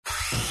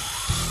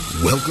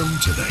Welcome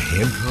to the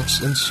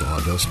Handcuffs and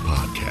Sawdust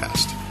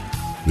Podcast,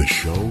 the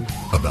show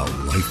about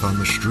life on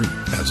the street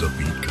as a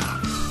beat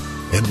cop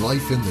and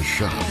life in the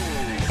shop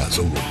as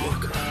a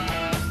woodworker.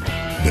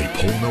 They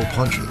pull no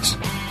punches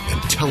and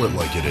tell it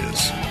like it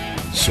is,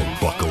 so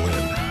buckle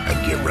in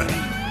and get ready.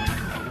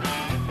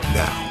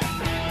 Now,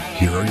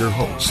 here are your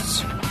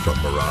hosts from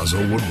Marazzo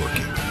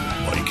Woodworking,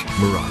 Mike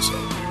Marazzo,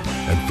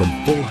 and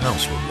from Full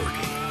House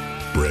Woodworking,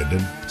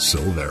 Brandon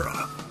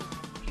Silvera.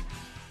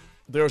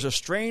 There's a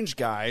strange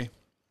guy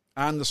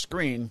on the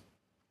screen.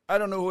 I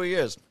don't know who he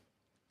is.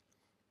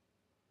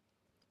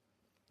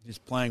 He's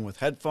playing with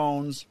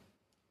headphones.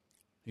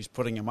 He's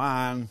putting them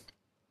on.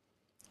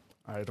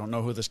 I don't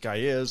know who this guy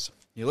is.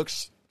 He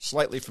looks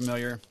slightly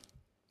familiar.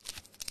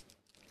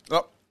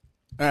 Oh,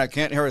 and I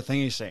can't hear a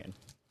thing he's saying.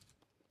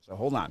 So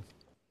hold on.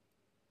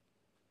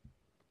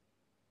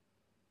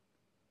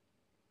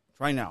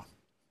 Try now.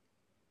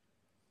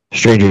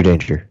 Stranger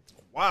danger.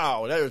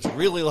 Wow, that was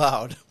really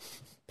loud.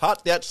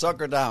 Pot that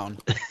sucker down.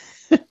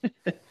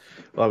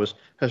 Well, I was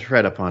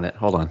right up on it.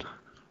 Hold on.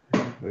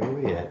 Where are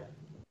we at?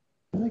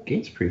 Well, that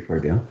gate's pretty far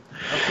down.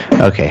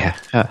 Okay,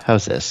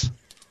 how's this?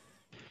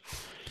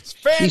 It's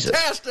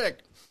fantastic.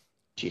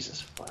 Jesus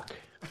fuck.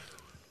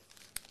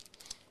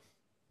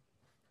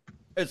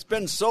 It's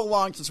been so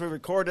long since we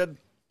recorded,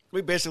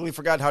 we basically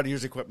forgot how to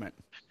use equipment.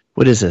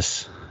 What is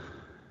this?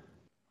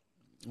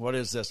 What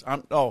is this?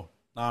 Now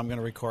I'm going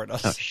to record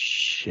us. Oh,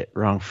 shit.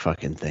 Wrong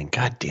fucking thing.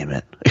 God damn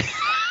it.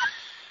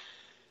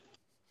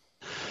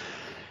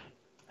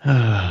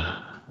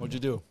 What'd you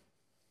do?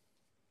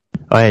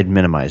 I had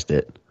minimized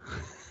it.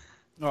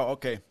 Oh,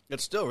 okay.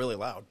 It's still really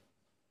loud.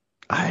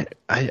 I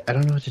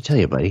don't know what to tell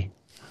you, buddy.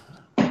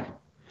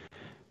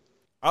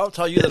 I'll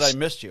tell you that I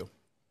missed you.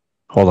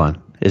 Hold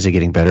on. Is it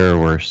getting better or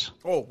worse?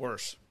 Oh,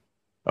 worse.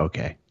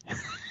 Okay.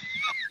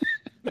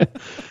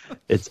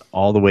 It's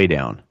all the way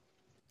down.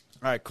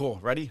 All right, cool.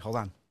 Ready? Hold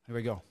on. Here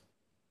we go.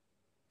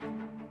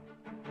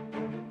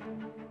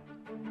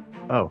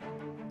 Oh.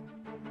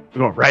 We're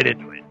going right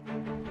into it.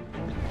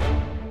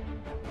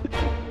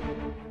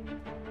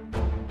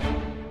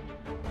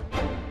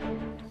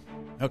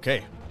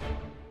 Okay.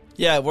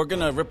 Yeah, we're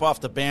going to rip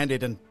off the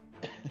Band-Aid and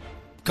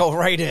go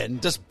right in.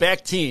 Just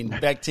back teen.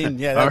 Back teen.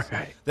 Yeah, all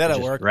right. That'll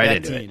Just work. Right back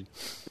into teen.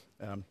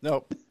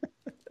 Nope.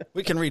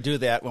 We can redo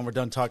that when we're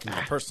done talking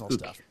about personal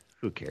stuff.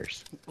 Who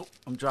cares? Oh,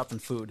 I'm dropping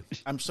food.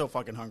 I'm so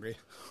fucking hungry.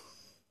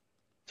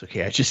 It's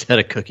okay. I just had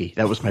a cookie.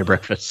 That was my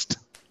breakfast.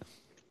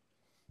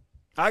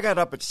 I got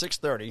up at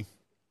 6:30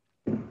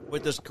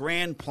 with this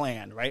grand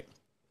plan, right?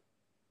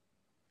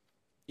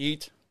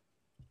 Eat,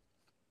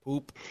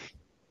 poop,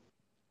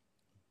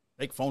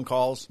 make phone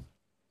calls,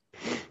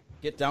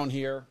 get down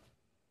here,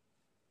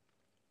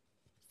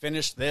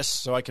 finish this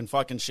so I can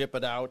fucking ship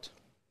it out,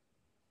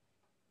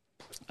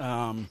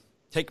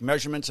 take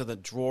measurements of the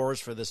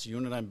drawers for this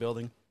unit I'm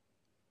building.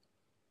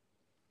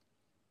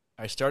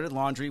 I started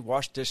laundry,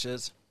 washed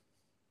dishes,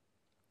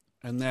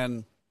 and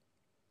then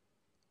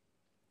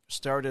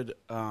started,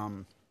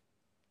 I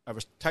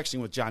was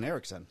texting with John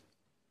Erickson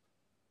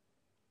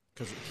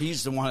because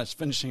he's the one that's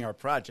finishing our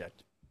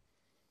project.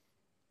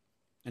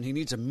 And he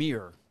needs a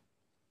mirror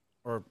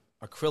or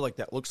acrylic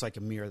that looks like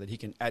a mirror that he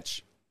can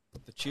etch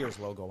the Cheers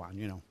logo on,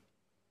 you know.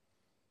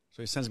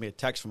 So he sends me a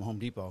text from Home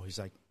Depot. He's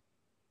like,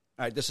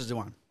 all right, this is the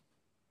one.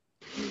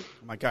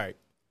 I'm like, all right,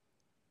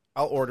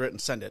 I'll order it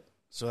and send it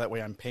so that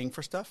way I'm paying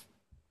for stuff.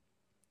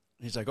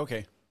 He's like,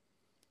 okay.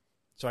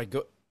 So I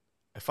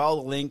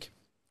follow the link,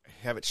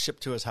 have it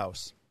shipped to his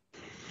house.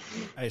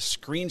 I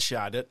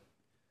screenshot it,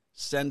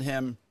 send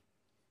him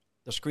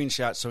the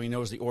screenshot so he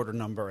knows the order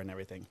number and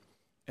everything.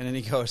 And then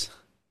he goes,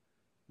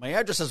 my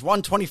address is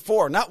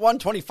 124, not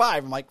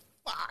 125. I'm like,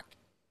 fuck.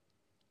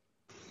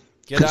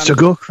 So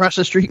go across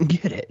the street and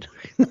get it.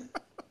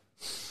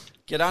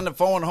 Get on the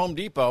phone at Home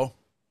Depot.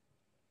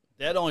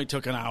 That only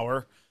took an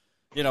hour.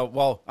 You know,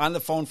 well, on the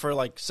phone for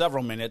like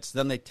several minutes.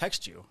 Then they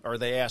text you or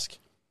they ask,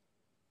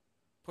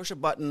 push a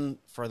button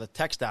for the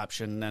text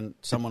option, and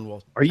someone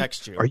will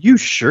text you. Are you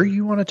sure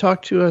you want to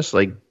talk to us?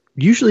 Like,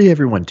 usually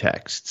everyone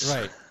texts.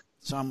 Right.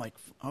 So I'm like,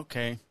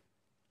 okay.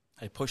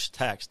 I push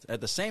text. At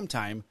the same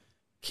time,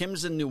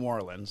 Kim's in New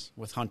Orleans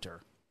with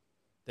Hunter.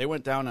 They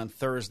went down on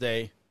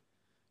Thursday.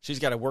 She's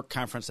got a work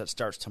conference that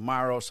starts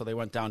tomorrow, so they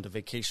went down to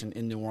vacation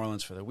in New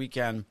Orleans for the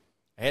weekend.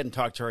 I hadn't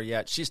talked to her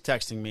yet. She's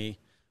texting me.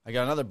 I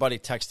got another buddy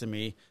texting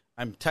me.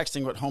 I'm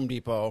texting with Home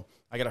Depot.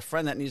 I got a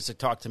friend that needs to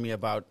talk to me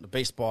about the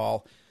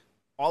baseball.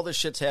 All this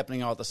shit's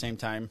happening all at the same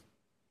time.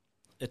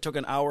 It took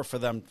an hour for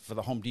the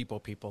Home Depot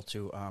people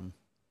to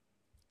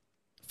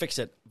fix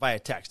it via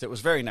text. It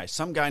was very nice.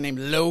 Some guy named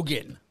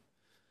Logan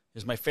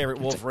is my favorite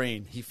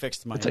Wolverine. He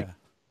fixed my...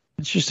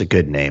 It's just a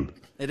good name.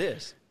 It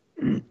is.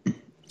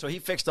 So he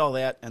fixed all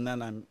that, and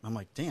then I'm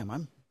like, damn,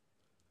 I'm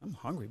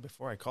hungry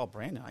before I call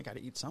Brandon. I got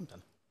to eat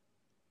something.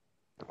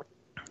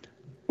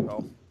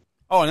 So,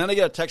 and then I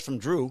get a text from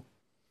Drew,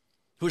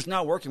 who's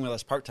now working with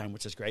us part-time,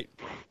 which is great.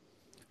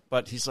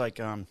 But he's like,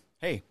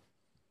 hey,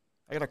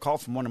 I got a call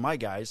from one of my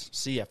guys,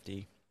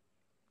 CFD.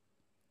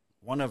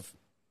 One of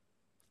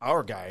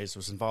our guys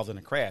was involved in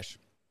a crash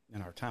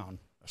in our town,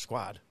 a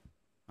squad.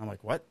 I'm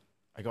like, what?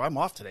 I go, I'm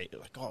off today. They're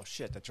like, oh,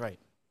 shit, that's right.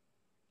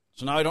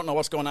 So now I don't know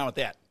what's going on with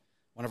that.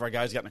 One of our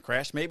guys got in a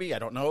crash, maybe? I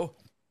don't know.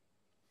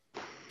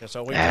 Guess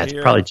I'll wait to It's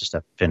hear. probably just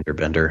a fender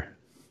bender.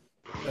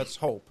 Let's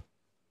hope.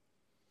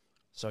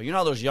 So you know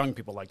how those young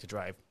people like to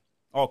drive?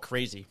 All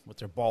crazy with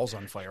their balls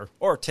on fire.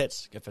 Or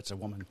tits, if it's a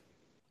woman.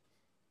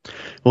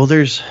 Well,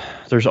 there's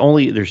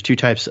two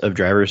types of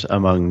drivers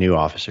among new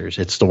officers.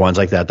 It's the ones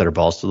like that are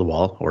balls to the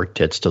wall or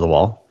tits to the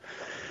wall.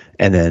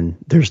 And then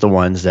there's the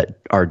ones that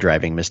are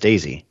driving Miss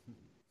Daisy.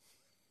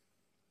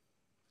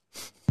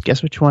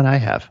 Guess which one I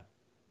have?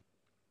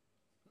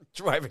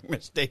 Driving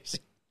Miss Daisy.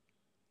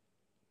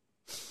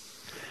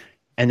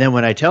 And then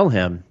when I tell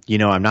him,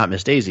 I'm not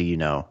Miss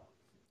Daisy,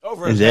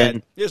 Over his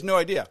head. He has no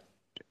idea.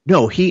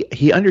 No,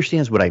 he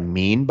understands what I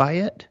mean by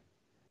it.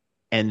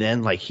 And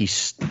then, he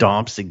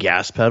stomps the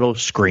gas pedal,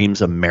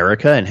 screams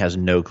America, and has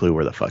no clue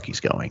where the fuck he's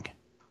going.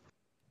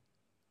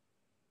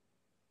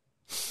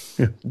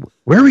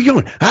 Where are we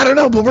going? I don't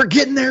know, but we're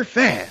getting there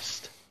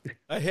fast.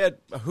 I had,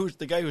 who's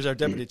the guy who's our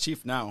deputy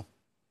chief now?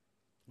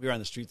 We were on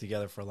the street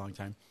together for a long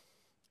time.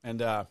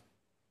 And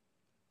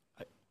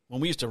when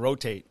we used to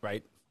rotate,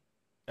 right,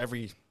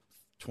 every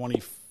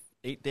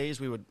 28 days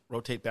we would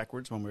rotate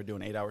backwards when we were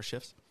doing 8-hour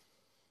shifts.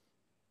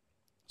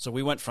 So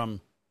we went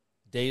from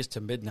days to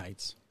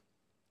midnights.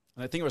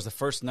 And I think it was the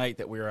first night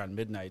that we were on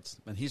midnights.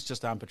 And he's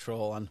just on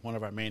patrol on one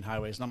of our main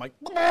highways. And I'm like,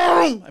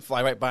 boom! I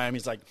fly right by him.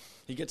 He's like,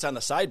 he gets on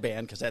the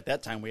sideband, because at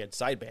that time we had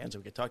sidebands so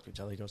we could talk to each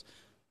other. He goes,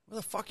 where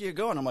the fuck are you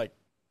going? I'm like,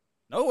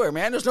 nowhere,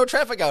 man. There's no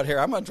traffic out here.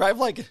 I'm going to drive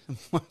like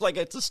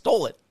it's a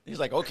stole it. He's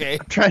like, okay.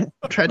 I'm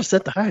trying to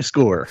set the high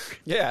score.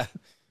 Yeah.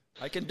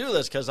 I can do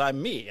this because I'm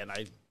me, and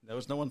there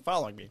was no one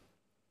following me.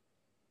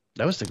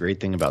 That was the great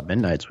thing about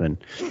midnights, when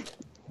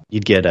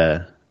you'd get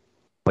a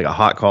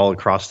hot call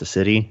across the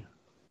city.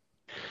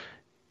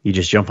 You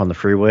just jump on the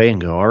freeway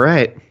and go, all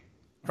right.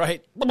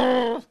 Right.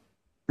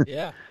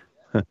 Yeah.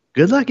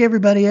 Good luck,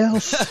 everybody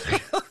else.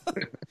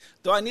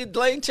 Do I need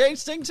lane change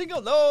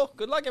signal? No.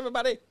 Good luck,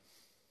 everybody.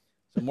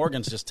 So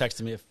Morgan's just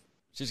texting me if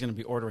she's going to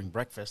be ordering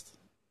breakfast.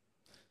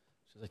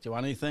 She's like, do you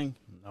want anything?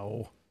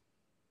 No.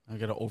 I'm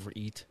going to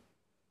overeat.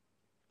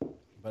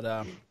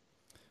 But,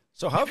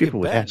 so how have you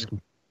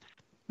been?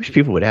 Wish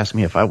people would ask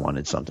me if I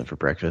wanted something for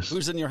breakfast.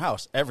 Who's in your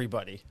house?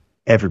 Everybody.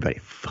 Everybody.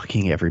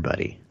 Fucking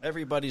everybody.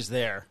 Everybody's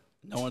there.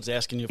 No one's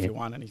asking you if you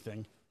want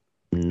anything.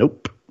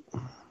 Nope.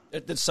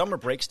 Did summer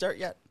break start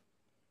yet?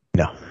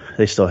 No.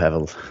 They still have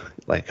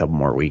a couple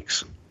more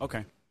weeks.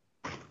 Okay.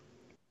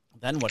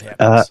 Then what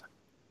happens?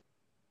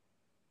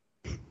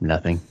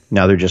 Nothing.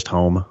 Now they're just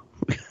home.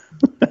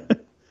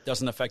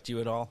 Doesn't affect you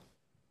at all?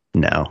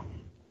 No.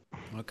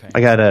 Okay.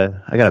 I got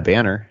a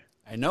banner.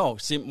 I know.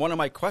 See, one of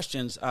my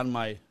questions on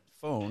my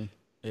phone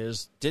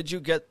is, did you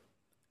get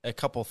a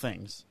couple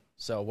things?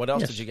 So what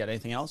else did you get?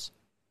 Anything else?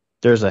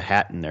 There's a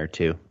hat in there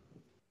too.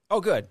 Oh,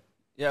 good.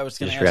 Yeah, I was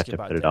going to ask you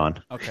about that. Put it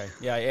on. Okay.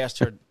 Yeah, I asked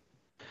her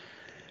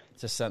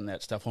to send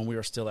that stuff when we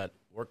were still at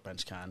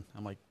Workbench Con.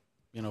 I'm like,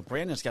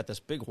 Brandon's got this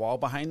big wall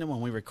behind him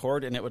when we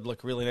record, and it would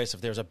look really nice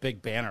if there was a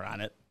big banner on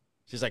it.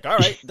 She's like, all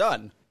right,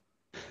 done.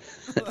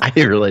 I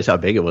didn't realize how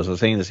big it was. I was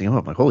saying this,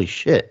 I'm like, holy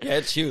shit. Yeah,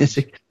 it's huge. Is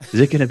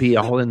it going to be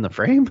all in the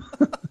frame?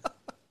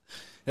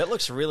 It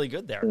looks really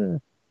good there.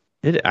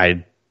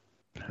 I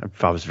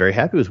was very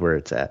happy with where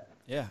it's at.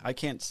 Yeah, I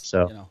can't.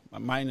 So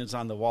mine is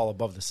on the wall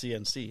above the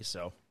CNC.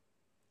 So,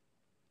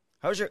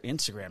 how's your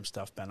Instagram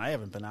stuff been? I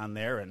haven't been on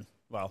there, and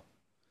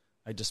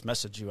I just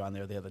messaged you on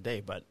there the other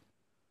day, but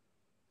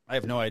I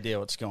have no idea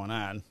what's going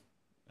on.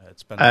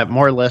 It's been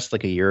more or less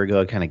like a year ago.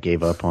 I kind of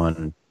gave up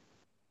on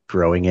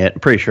growing it. I'm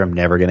pretty sure I'm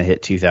never going to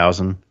hit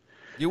 2,000.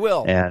 You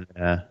will, and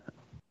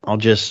I'll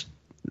just.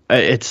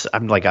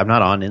 I'm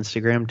not on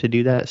Instagram to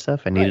do that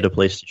stuff. I needed a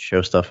place to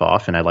show stuff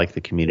off, and I like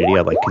the community.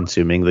 I like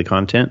consuming the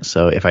content.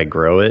 So if I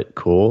grow it,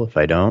 cool. If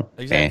I don't,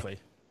 exactly.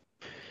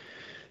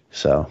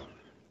 So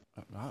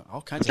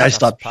all kinds of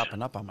stuff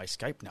popping up on my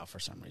Skype now for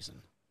some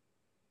reason.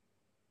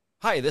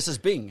 Hi, this is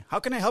Bing. How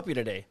can I help you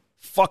today?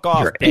 Fuck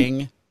off,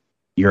 Bing.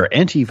 Your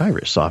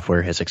antivirus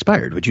software has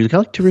expired. Would you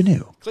like to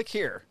renew? Click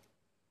here.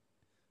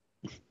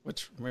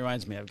 Which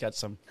reminds me, I've got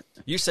some.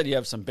 You said you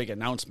have some big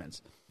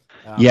announcements.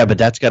 Yeah, but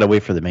that's got to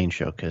wait for the main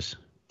show because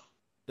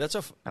that's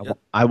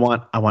I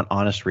want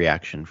honest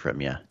reaction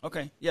from you.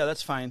 Okay, yeah,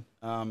 that's fine.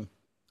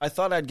 I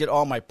thought I'd get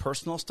all my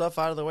personal stuff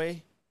out of the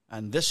way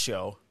on this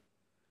show,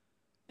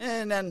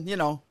 and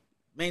then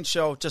main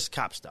show just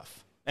cop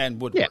stuff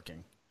and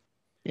woodworking.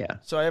 Yeah.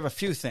 So I have a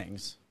few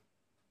things.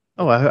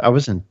 Oh, I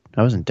wasn't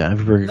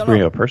done. We're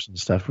bringing up personal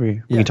stuff.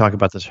 We can talk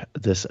about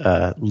this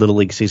Little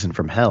League season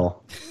from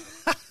hell.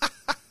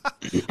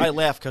 I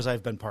laugh because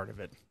I've been part of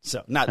it.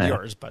 So not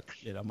yours, but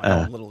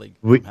my own Little League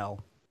from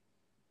hell.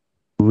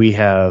 We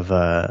have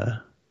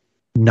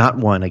not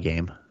won a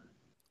game.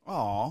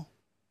 Aw.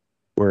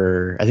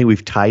 I think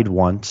we've tied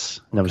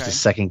once, and that was the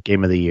second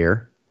game of the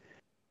year.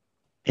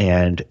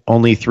 And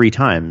only 3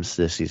 times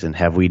this season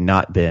have we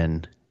not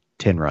been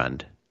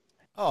 10-runned.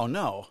 Oh,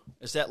 no.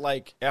 Is that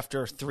like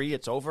after 3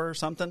 it's over or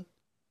something?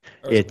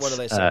 Or what do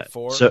they say?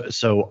 4?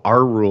 So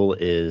our rule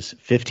is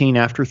 15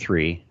 after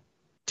 3,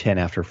 10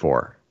 after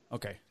 4.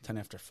 Okay, 10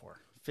 after 4.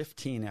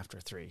 15 after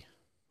 3.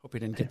 Hope we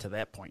didn't get to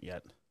that point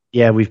yet.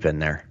 Yeah, we've been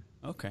there.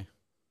 Okay.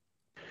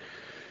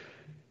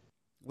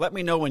 Let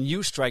me know when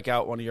you strike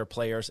out one of your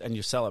players and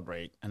you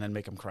celebrate and then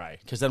make them cry,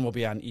 because then we'll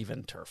be on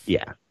even turf.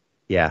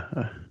 Yeah.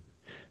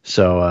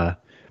 So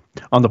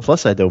on the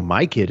plus side, though,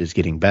 my kid is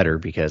getting better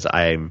because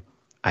I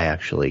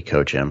actually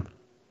coach him.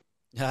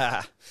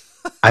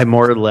 I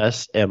more or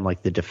less am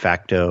like the de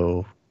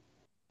facto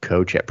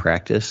coach at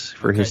practice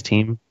for his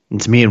team.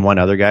 It's me and one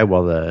other guy,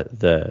 while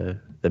the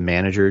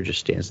manager just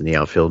stands in the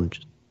outfield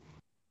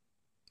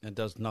and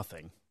does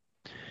nothing.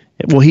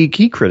 Well,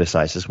 he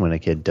criticizes when a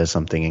kid does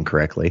something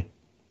incorrectly.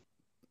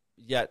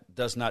 Yet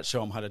does not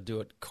show him how to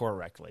do it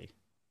correctly.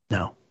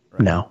 No,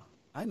 right? No.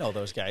 I know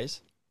those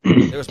guys.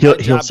 It was my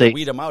job to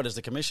weed them out as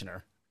the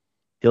commissioner.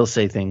 He'll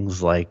say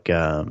things like,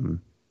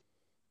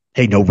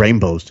 hey, no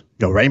rainbow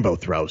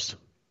throws.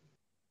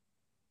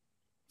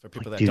 For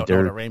people that don't know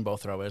what a rainbow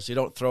throw is, you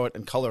don't throw it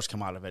and colors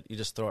come out of it. You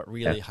just throw it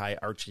really high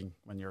arching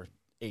when you're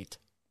 8.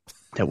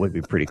 That would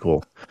be pretty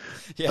cool.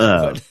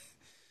 But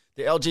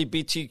the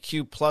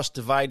LGBTQ plus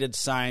divided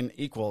sign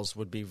equals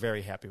would be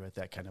very happy with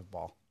that kind of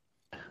ball.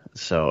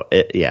 So,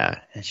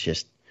 it's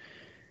just,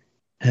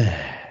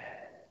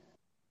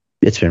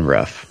 it's been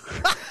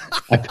rough.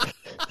 I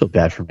feel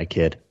bad for my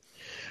kid.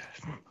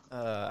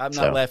 I'm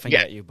not laughing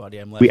at you, buddy.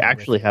 I'm laughing. We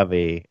actually have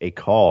a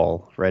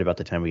call right about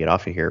the time we get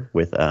off of here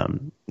with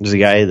there's a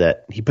guy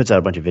that he puts out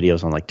a bunch of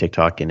videos on like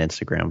TikTok and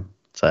Instagram.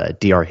 It's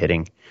DR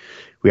Hitting.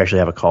 We actually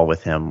have a call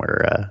with him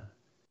where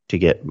to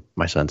get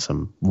my son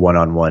some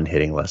one-on-one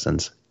hitting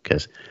lessons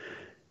because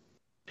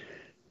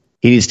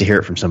he needs to hear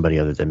it from somebody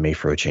other than me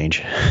for a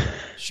change.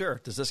 Sure.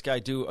 Does this guy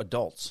do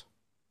adults?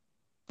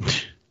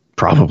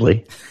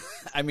 Probably.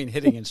 I mean,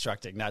 hitting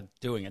instructing, not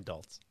doing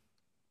adults.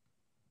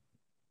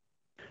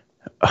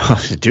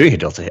 Doing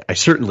adults, I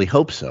certainly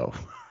hope so.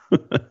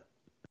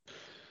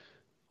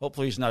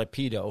 Hopefully he's not a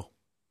pedo.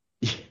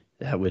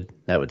 That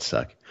would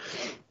suck.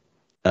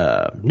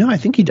 No, I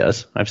think he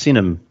does. I've seen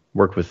him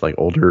work with like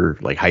older,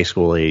 like high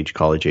school age,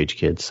 college age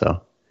kids.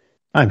 So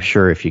I'm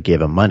sure if you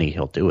gave him money,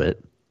 he'll do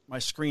it. My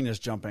screen is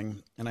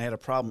jumping, and I had a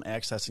problem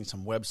accessing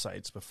some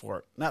websites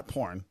before, not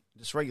porn,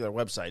 just regular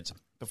websites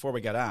before we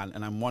got on,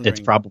 and I'm wondering.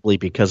 It's probably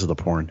because of the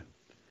porn.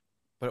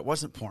 But it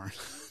wasn't porn,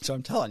 so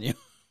I'm telling you.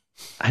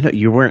 I know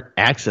you weren't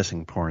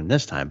accessing porn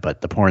this time, but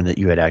the porn that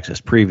you had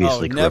accessed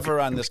previously. Oh, never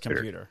on this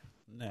computer.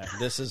 No,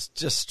 this is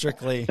just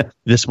strictly.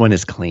 This one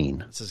is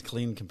clean. This is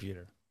clean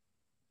computer.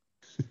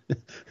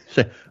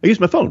 I use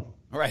my phone.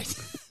 Right.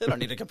 I don't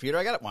need a computer.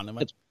 I got it one.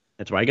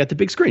 That's why I got the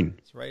big screen.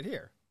 It's right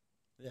here.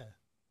 Yeah.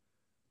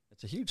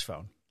 It's a huge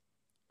phone.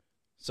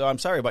 So I'm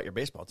sorry about your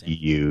baseball team.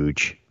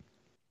 Huge.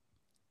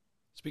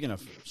 Speaking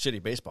of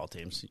shitty baseball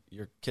teams,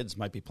 your kids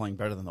might be playing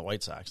better than the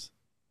White Sox.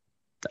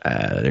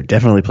 They're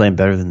definitely playing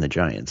better than the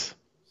Giants.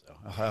 So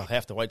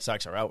half the White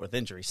Sox are out with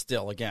injury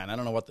still. Again, I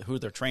don't know who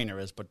their trainer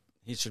is, but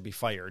he should be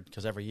fired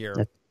because every year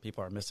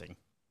people are missing.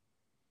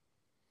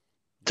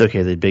 It's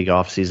okay. The big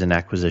offseason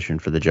acquisition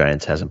for the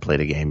Giants hasn't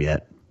played a game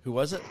yet. Who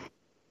was it?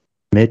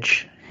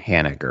 Mitch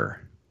Haniger.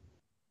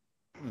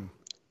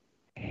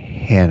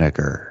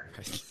 Haniger.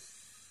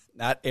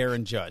 Not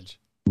Aaron Judge.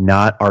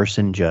 Not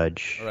Arson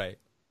Judge. Right.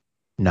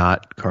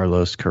 Not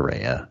Carlos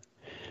Correa.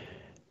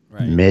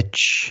 Right.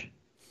 Mitch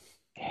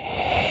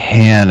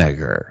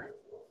Haniger.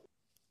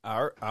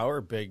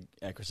 Our big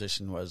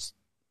acquisition was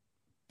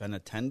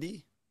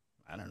Benintendi.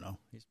 I don't know.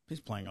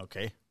 He's playing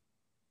okay.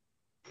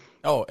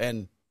 Oh,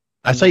 and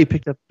I saw you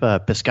picked up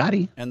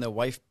Piscotty. And the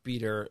wife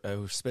beater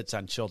who spits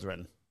on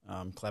children,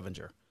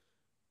 Clevenger.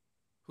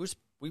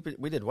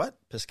 We did what?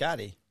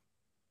 Piscotty.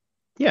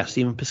 Yeah,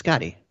 Stephen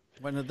Piscotty.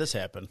 When did this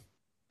happen?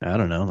 I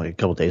don't know, like a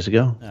couple days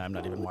ago. I'm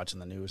not even watching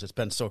the news. It's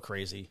been so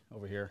crazy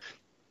over here.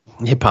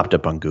 It popped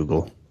up on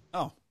Google.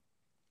 Oh.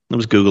 I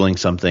was Googling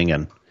something,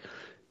 and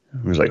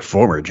it was like,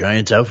 former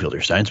Giants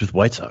outfielder signs with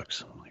White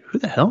Sox. I'm like, who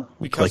the hell?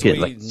 Because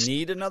we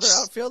need another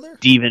outfielder?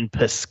 Stephen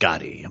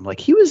Piscotty. I'm like,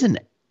 he was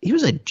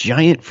a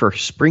Giant for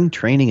spring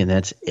training, and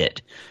that's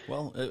it.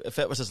 Well, if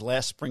that was his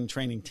last spring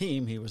training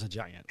team, he was a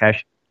Giant.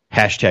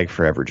 Hashtag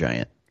forever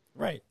Giant.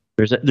 Right.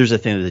 There's a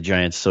thing that the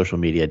Giants social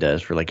media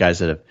does for like guys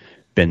that have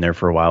been there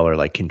for a while or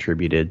like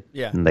contributed.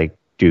 Yeah. And they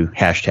do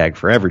hashtag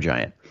forever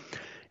Giant.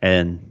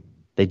 And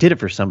they did it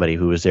for somebody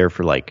who was there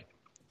for like,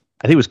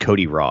 I think it was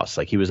Cody Ross.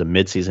 Like he was a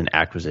midseason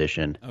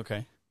acquisition.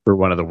 Okay. For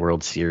one of the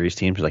World Series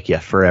teams. Like, yeah,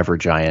 forever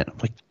Giant. I'm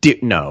like,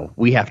 dude, no,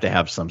 we have to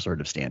have some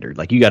sort of standard.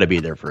 Like you got to be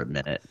there for a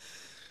minute.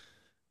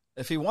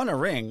 If he won a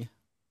ring,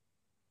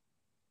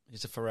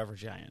 he's a forever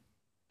Giant.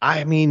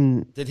 I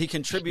mean, did he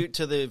contribute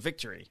to the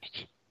victory?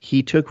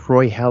 He took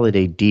Roy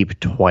Halladay deep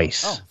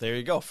twice. Oh, there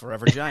you go.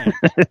 Forever Giant.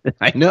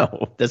 I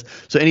know.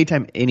 So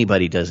anytime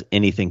anybody does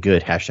anything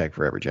good, hashtag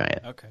forever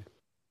Giant. Okay.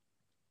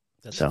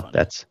 That's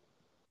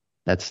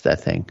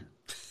that thing.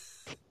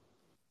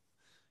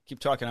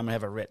 Keep talking. I'm going to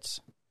have a Ritz.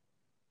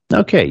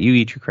 Okay. You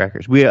eat your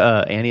crackers. We,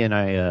 Annie and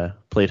I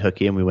played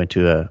hooky and we went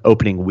to an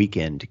opening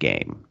weekend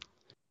game.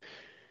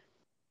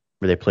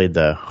 where they played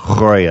the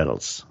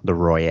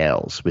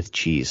Royals with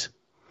cheese.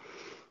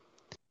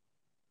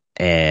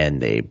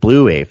 And they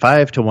blew a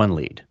 5-1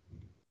 lead.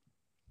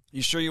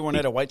 You sure you weren't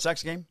at a White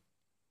Sox game?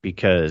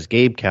 Because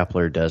Gabe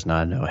Kapler does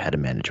not know how to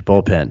manage a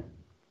bullpen.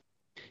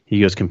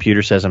 He goes,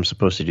 computer says I'm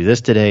supposed to do this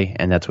today,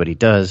 and that's what he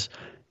does,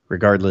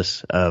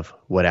 regardless of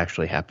what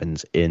actually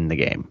happens in the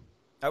game.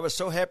 I was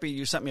so happy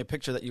you sent me a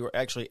picture that you were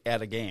actually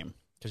at a game,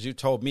 because you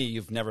told me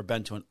you've never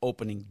been to an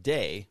opening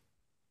day.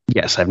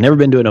 Yes, I've never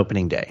been to an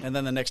opening day. And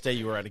then the next day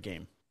you were at a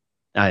game.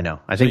 I know.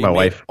 I think my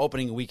wife...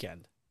 Opening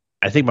weekend.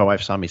 I think my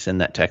wife saw me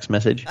send that text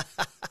message.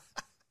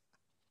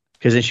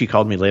 Because then she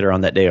called me later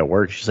on that day at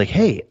work. She's like,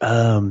 hey,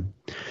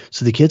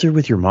 so the kids are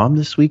with your mom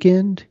this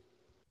weekend?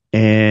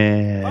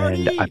 And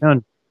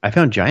Party! I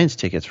found Giants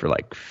tickets for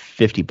like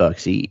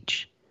 $50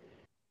 each.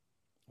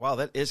 Wow,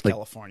 that is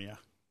California.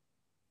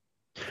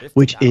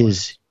 Which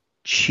is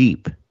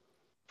cheap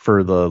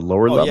for the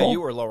lower level. Oh, yeah,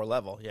 you were lower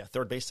level. Yeah,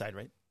 third base side,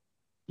 right?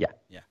 Yeah.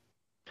 Yeah.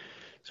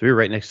 So we were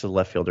right next to the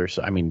left fielder.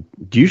 So, I mean,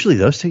 usually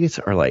those tickets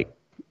are like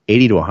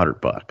 $80 to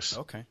 $100.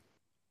 Okay.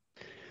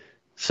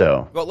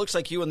 So. Well, it looks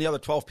like you and the other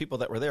 12 people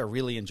that were there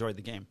really enjoyed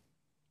the game.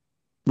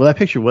 Well, that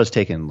picture was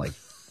taken like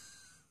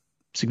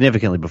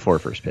significantly before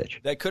first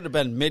pitch. That could have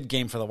been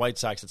mid-game for the White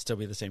Sox. It'd still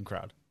be the same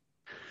crowd.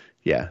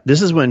 Yeah.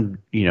 This is when,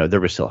 there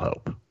was still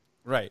hope.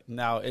 Right.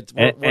 Now,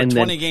 we're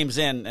 20 games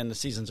in and the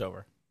season's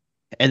over.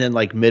 And then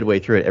like midway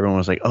through it, everyone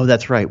was like, oh,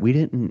 that's right. We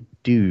didn't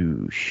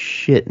do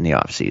shit in the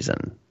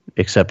offseason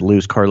except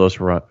lose Carlos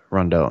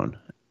Rondon.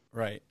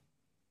 Right.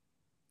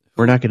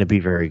 We're not going to be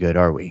very good,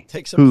 are we?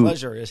 Take some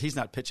pleasure. He's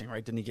not pitching,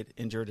 right? Didn't he get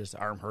injured? His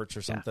arm hurts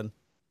or something?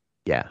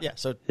 Yeah. Yeah,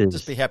 so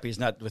just be happy he's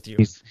not with you.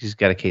 He's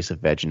got a case of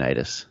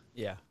vaginitis.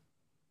 Yeah.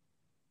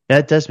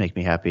 That does make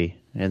me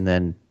happy. And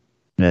then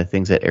the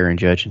things that Aaron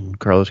Judge and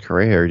Carlos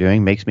Correa are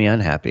doing makes me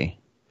unhappy.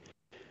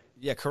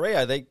 Yeah,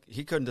 Correa,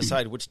 he couldn't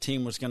decide which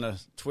team was going to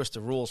twist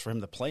the rules for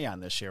him to play on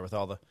this year with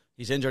all the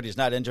he's injured, he's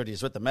not injured,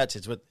 he's with the Mets,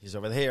 he's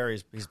over here,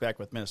 he's back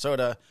with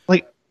Minnesota.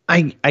 Like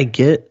I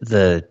get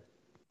the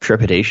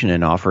trepidation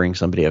in offering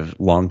somebody a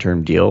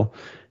long-term deal,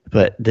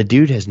 but the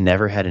dude has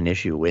never had an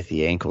issue with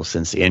the ankle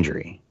since the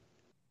injury.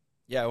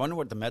 Yeah, I wonder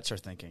what the Mets are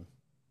thinking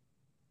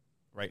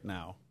right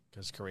now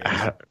because Correa's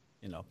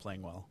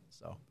playing well.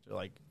 So they're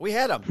like, we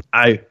had him.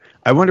 I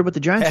wonder what the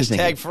Giants are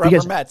thinking.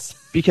 Forever Mets.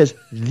 Because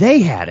they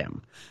had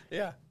him.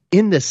 Yeah.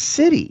 In the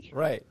city.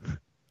 Right.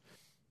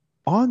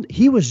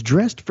 He was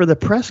dressed for the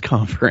press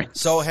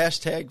conference. So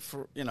hashtag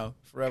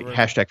forever.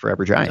 Hashtag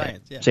forever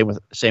Giant. Yeah.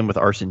 Same with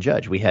Arson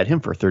Judge. We had him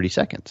for 30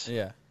 seconds.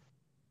 Yeah.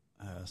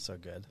 So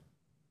good.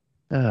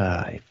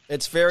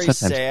 It's very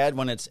sad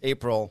when it's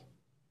April,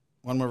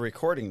 when we're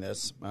recording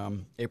this,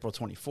 April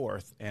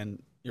 24th,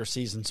 and your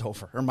season's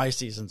over, or my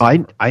season's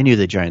over. I knew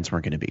the Giants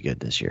weren't going to be good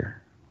this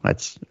year.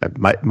 That's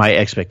my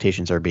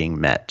expectations are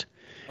being met.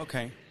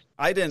 Okay.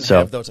 I didn't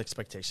have those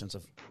expectations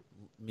of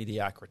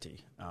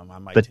mediocrity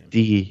on my team.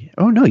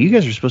 You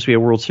guys are supposed to be a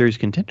World Series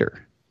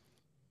contender.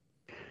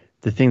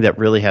 The thing that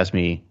really has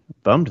me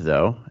bummed,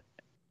 though,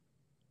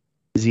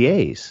 is the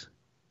A's.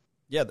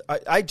 Yeah,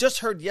 I just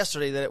heard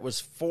yesterday that it was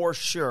for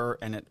sure,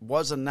 and it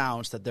was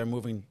announced that they're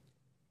moving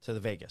to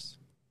the Vegas.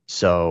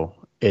 So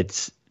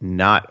it's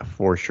not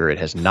for sure. It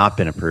has not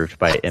been approved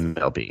by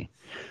MLB.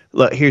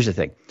 Look, here's the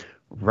thing.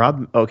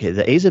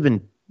 The A's have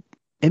been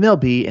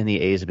MLB and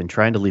the A's have been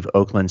trying to leave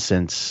Oakland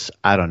since,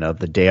 I don't know,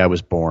 the day I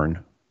was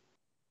born.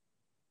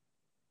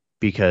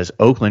 Because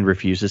Oakland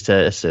refuses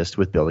to assist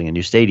with building a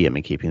new stadium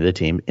and keeping the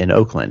team in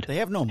Oakland. They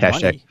have no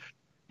money.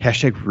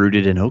 Hashtag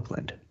rooted in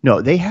Oakland.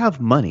 No, they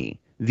have money.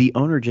 The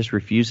owner just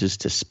refuses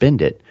to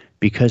spend it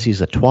because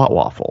he's a twat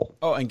waffle.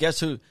 Oh, and guess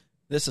who?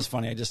 This is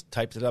funny. I just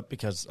typed it up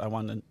because I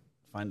wanted to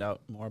find out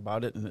more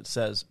about it. And it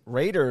says,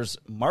 Raiders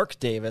Mark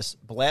Davis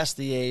blast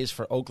the A's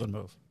for Oakland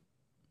move.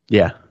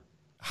 Yeah.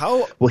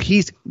 How? Well,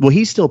 he's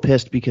still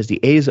pissed because the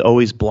A's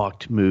always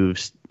blocked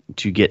moves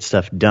to get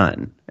stuff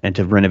done and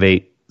to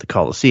renovate the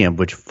Coliseum,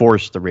 which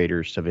forced the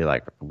Raiders to be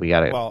like, we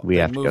have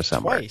to go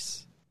somewhere.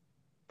 Twice.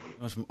 It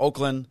went from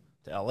Oakland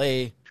to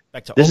L.A.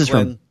 back to This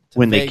Oakland is from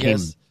when Vegas. they came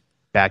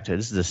back to.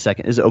 This is the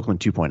second. This is Oakland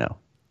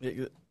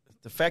 2.0.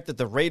 The fact that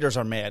the Raiders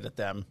are mad at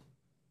them,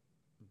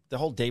 the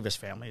whole Davis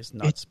family is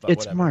nuts.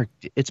 It's whatever.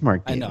 It's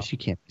Mark I know. Davis. You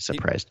can't be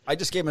surprised. I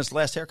just gave him his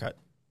last haircut.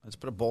 I just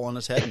put a bowl on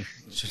his head and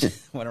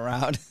went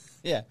around.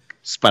 Yeah.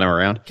 Spun him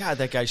around. God,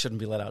 that guy shouldn't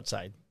be let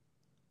outside.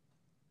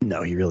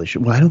 No, he really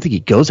should. Well, I don't think he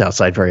goes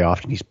outside very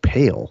often. He's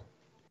pale.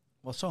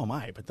 Well, so am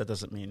I, but that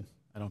doesn't mean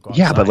I don't go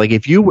outside. Yeah, but like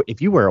if you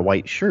wear a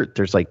white shirt,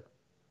 there's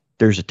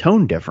a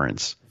tone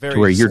difference Very to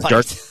where you're slight.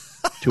 dark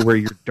to where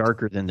you're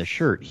darker than the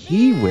shirt.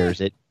 He wears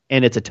it,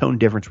 and it's a tone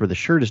difference where the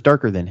shirt is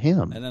darker than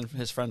him. And then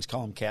his friends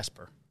call him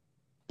Casper.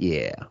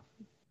 Yeah.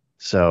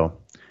 So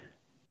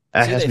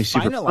that has me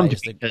super bummed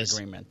the because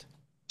agreement.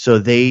 so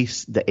the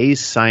A's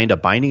signed a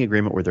binding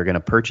agreement where they're going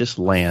to purchase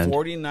land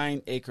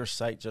 49-acre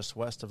site just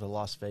west of the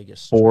Las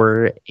Vegas Strip.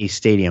 for a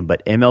stadium,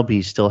 but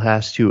MLB still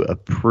has to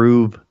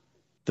approve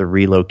the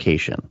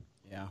relocation.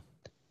 Yeah.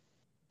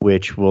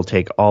 which will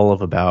take all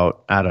of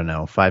about, I don't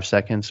know, 5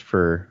 seconds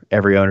for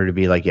every owner to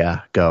be like,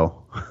 yeah,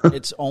 go.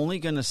 It's only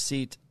going to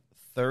seat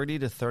 30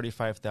 to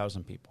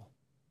 35,000 people.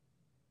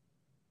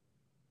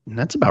 And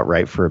that's about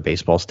right for a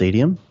baseball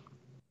stadium.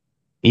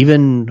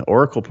 Even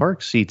Oracle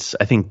Park seats,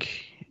 I think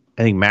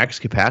max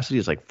capacity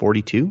is like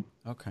 42.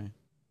 Okay.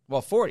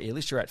 Well, 40. At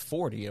least you're at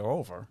 40 or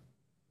over.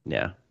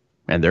 Yeah.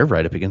 And they're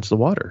right up against the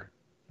water.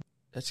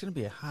 That's going to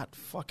be a hot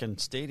fucking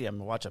stadium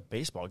to watch a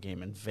baseball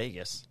game in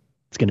Vegas.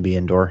 It's going to be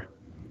indoor.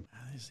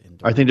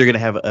 Indoor. I think they're going to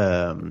have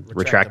a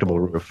retractable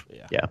roof.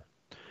 Yeah.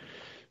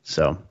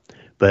 So,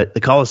 but the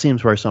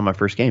Coliseum's where I saw my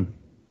first game.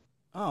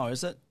 Oh,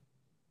 is it?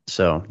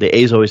 So the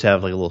A's always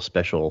have like a little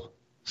special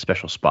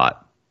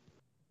spot.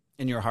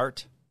 In your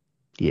heart?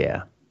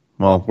 Yeah.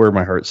 Well, where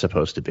my heart's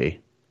supposed to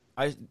be.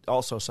 I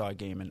also saw a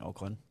game in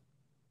Oakland.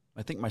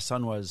 I think my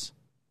son we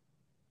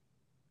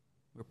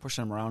were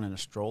pushing him around in a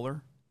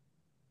stroller.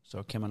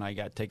 So Kim and I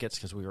got tickets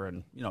because we were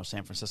in,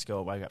 San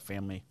Francisco. I got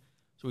family.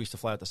 So we used to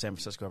fly out to San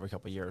Francisco every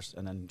couple of years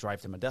and then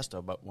drive to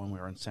Modesto. But when we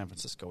were in San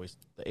Francisco,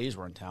 the A's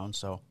were in town.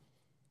 So,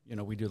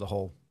 we do the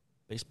whole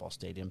baseball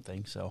stadium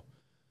thing. So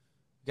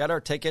got our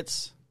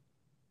tickets.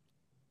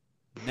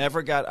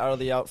 Never got out of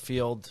the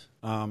outfield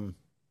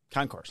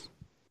concourse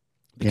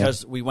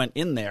because we went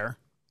in there,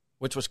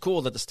 which was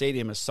cool that the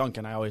stadium is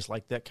sunken. I always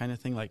liked that kind of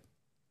thing. Like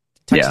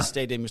Texas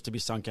Stadium used to be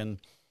sunken.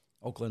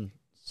 Oakland,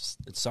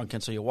 it's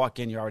sunken. So you walk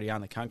in, you're already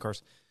on the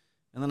concourse.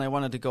 And then I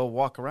wanted to go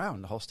walk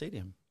around the whole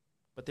stadium.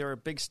 But there were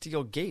big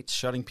steel gates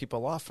shutting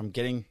people off from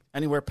getting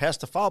anywhere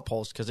past the foul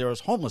post because there was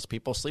homeless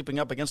people sleeping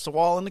up against the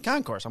wall in the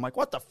concourse. I'm like,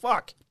 what the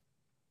fuck?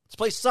 This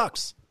place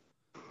sucks.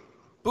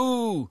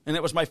 Boo. And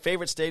it was my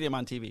favorite stadium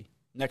on TV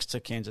next to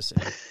Kansas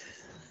City.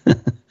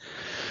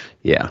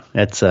 Yeah,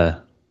 it's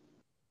a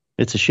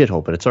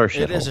shithole, but it's our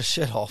shithole. It is a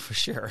shithole for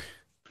sure.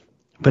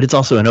 But it's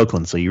also in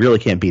Oakland, so you really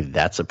can't be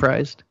that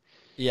surprised.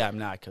 Yeah, I'm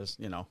not because,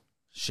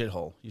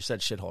 shithole. You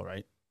said shithole,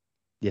 right?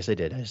 Yes, I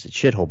did. I said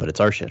shithole, but it's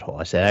our shithole.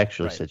 I said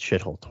said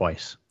shithole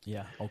twice.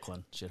 Yeah,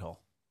 Oakland, shithole.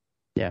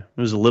 Yeah,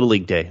 it was a Little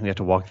League day. We got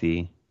to walk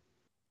the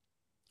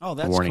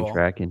warning cool.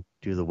 track and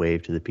do the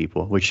wave to the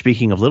people. Which,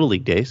 speaking of Little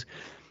League days,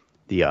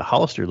 the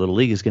Hollister Little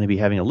League is going to be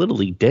having a Little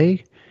League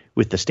day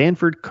with the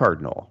Stanford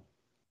Cardinal.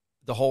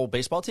 The whole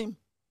baseball team?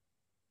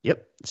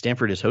 Yep.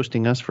 Stanford is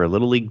hosting us for a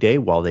Little League day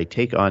while they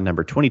take on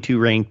number 22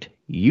 ranked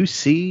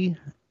UCLA.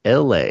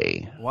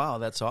 Wow,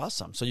 that's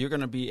awesome. So you're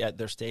going to be at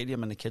their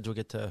stadium and the kids will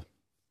get to...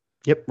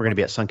 Yep, we're going to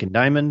be at Sunken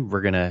Diamond.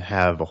 We're going to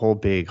have a whole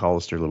big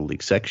Hollister Little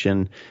League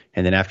section.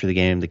 And then after the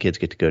game, the kids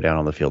get to go down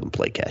on the field and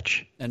play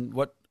catch. And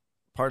what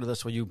part of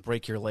this will you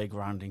break your leg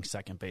rounding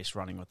second base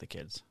running with the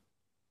kids?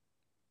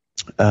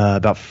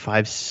 About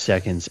 5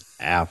 seconds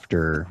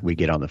after we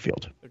get on the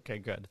field. Okay,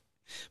 good.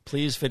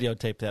 Please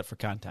videotape that for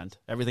content.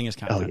 Everything is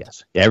content. Oh,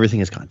 yes. Yeah, everything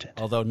is content.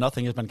 Although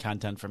nothing has been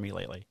content for me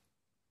lately.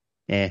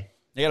 I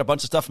got a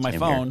bunch of stuff on my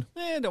phone.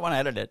 I don't want to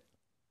edit it.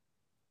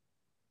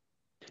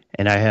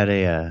 And I had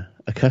a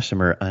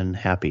customer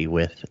unhappy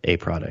with a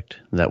product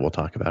that we'll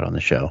talk about on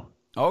the show.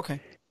 Oh, okay.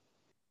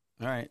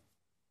 All right.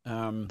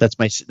 That's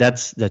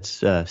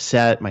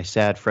sad. My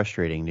sad,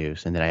 frustrating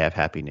news, and then I have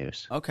happy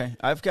news. Okay,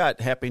 I've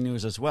got happy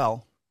news as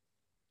well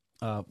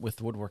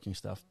with woodworking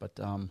stuff, but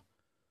a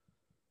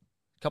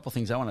couple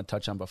things I want to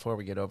touch on before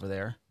we get over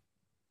there.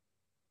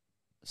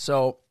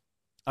 So,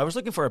 I was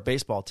looking for a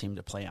baseball team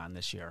to play on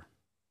this year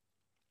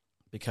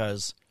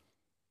because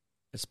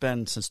it's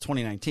been since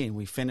 2019.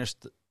 We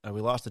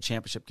lost the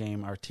championship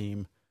game, our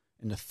team,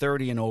 in the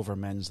 30 and over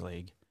men's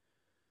league.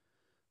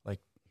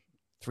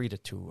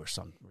 3-2 or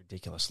something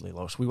ridiculously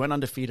low. So we went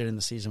undefeated in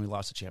the season. We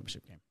lost the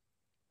championship game.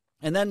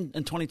 And then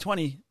in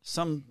 2020,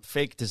 some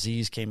fake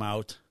disease came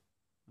out.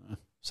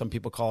 Some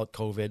people call it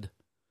COVID.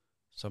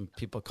 Some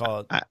people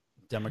call it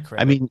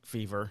Democratic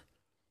fever.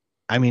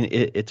 I mean,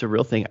 it's a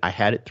real thing. I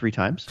had it 3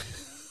 times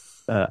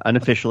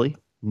unofficially.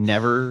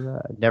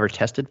 Never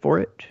tested for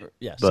it.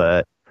 Yes.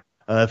 But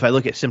if I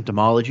look at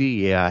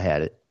symptomology, I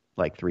had it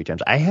 3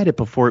 times. I had it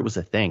before it was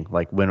a thing.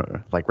 When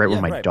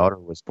my daughter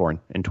was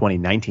born in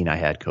 2019, I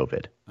had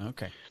COVID.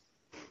 Okay.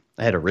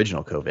 I had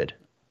original COVID.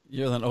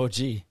 You're an OG.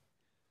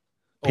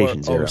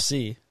 Patient zero.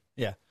 OC.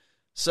 Yeah.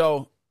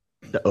 So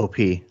the OP,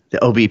 the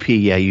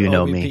OBP. Yeah, you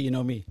know me. You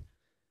know me.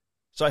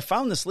 So I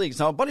found this league.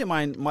 Now a buddy of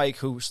mine, Mike,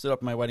 who stood up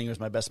at my wedding,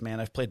 was my best man.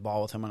 I've played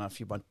ball with him on a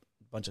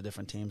bunch of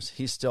different teams.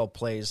 He still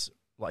plays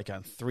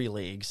on 3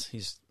 leagues.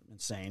 He's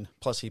insane.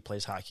 Plus he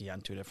plays hockey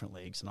on 2 different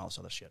leagues and all this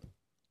other shit.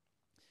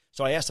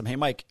 So I asked him, hey,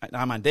 Mike,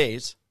 I'm on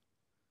days.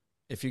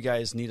 If you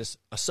guys need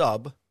a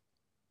sub,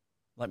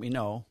 let me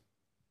know.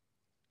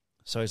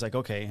 So he's like,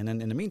 okay. And then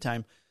in the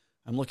meantime,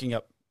 I'm looking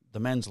up the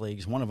men's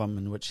leagues, one of them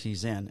in which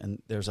he's in.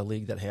 And there's a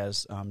league that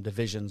has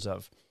divisions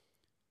of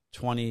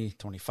 20,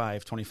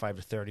 25, 25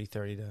 to 30,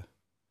 30 to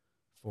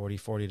 40,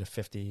 40 to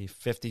 50,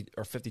 50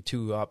 or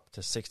 52 up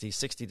to 60,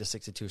 60 to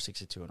 62,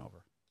 62 and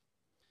over.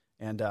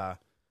 And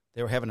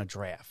they were having a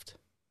draft.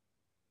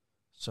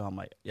 So I'm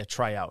like,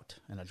 try out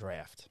in a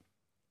draft.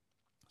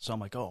 So I'm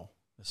like, I'll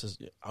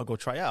go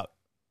try out.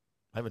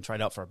 I haven't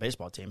tried out for a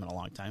baseball team in a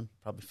long time,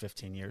 probably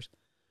 15 years.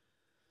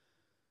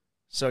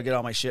 So I get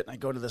all my shit, and I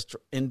go to this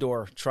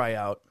indoor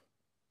tryout.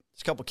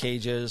 There's a couple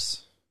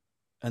cages,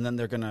 and then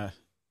they're going to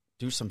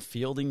do some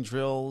fielding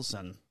drills,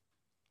 and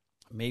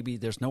maybe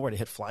there's nowhere to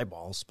hit fly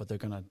balls, but there's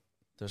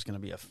going to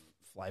be a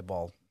fly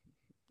ball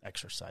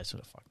exercise. Who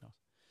the fuck knows?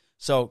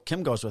 So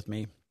Kim goes with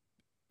me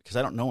because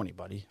I don't know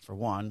anybody, for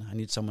one. I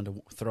need someone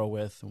to throw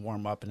with and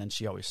warm up, and then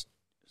she always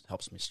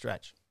helps me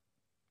stretch.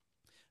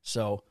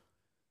 So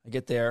I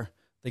get there.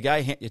 The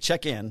guy, you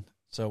check in.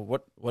 So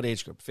what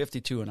age group?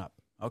 52 and up.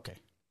 Okay.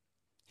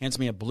 Hands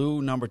me a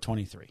blue number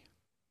 23.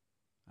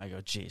 I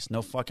go, geez,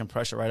 no fucking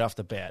pressure right off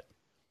the bat.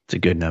 It's a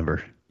good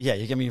number. Yeah,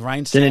 you give me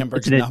Ryan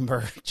Sandberg's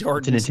number,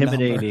 Jordan's It's an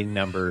intimidating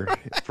number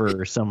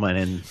for someone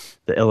in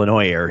the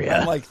Illinois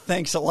area. I'm like,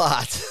 thanks a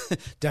lot.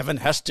 Devin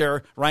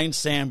Hester, Ryan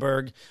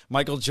Sandberg,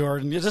 Michael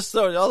Jordan. You just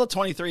throw all the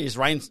 23s.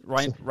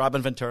 Ryan,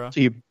 Robin Ventura. So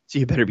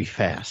you better be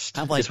fast.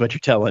 I'm like, is what you're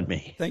telling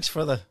me. Thanks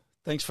for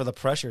the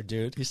pressure,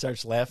 dude. He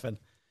starts laughing.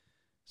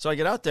 So I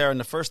get out there, and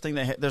the first thing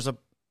there's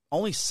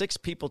only 6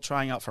 people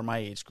trying out for my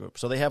age group.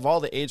 So they have all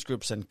the age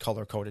groups in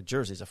color-coded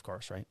jerseys, of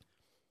course, right?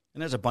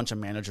 And there's a bunch of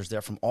managers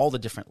there from all the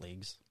different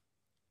leagues.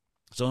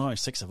 So there's only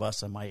 6 of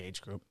us in my age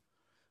group.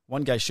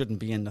 One guy shouldn't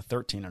be in the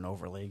 13 and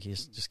over league. He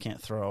just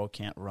can't throw,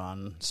 can't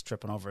run, he's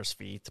tripping over his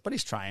feet. But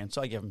he's trying,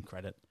 so I give him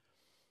credit.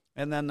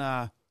 And then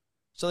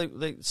so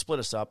they split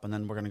us up, and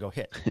then we're going to go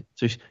hit.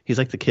 So he's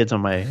like the kids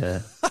on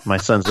my my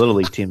son's Little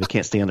League team that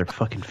can't stay on their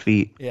fucking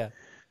feet. Yeah.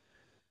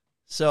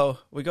 So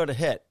we go to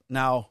hit.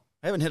 Now,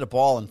 I haven't hit a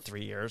ball in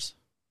 3 years.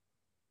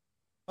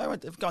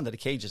 I've gone to the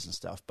cages and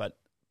stuff, but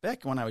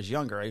back when I was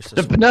younger, I used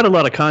to... But not a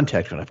lot of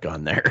contact when I've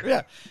gone there.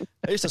 Yeah.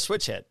 I used to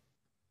switch hit.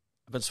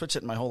 I've been switch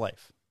hitting my whole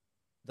life.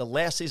 The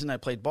last season I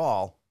played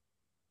ball,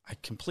 I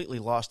completely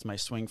lost my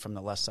swing from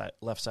the left side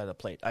of the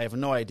plate. I have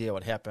no idea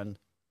what happened.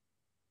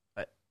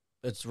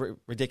 It's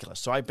ridiculous.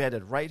 So I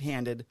batted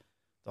right-handed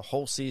the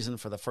whole season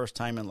for the first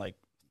time in like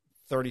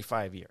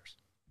 35 years.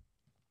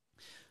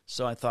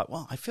 So I thought,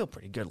 well, I feel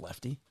pretty good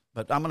lefty,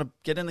 but I'm going to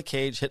get in the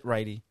cage, hit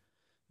righty,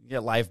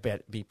 get live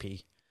bat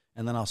BP,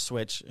 and then I'll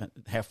switch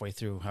halfway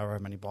through however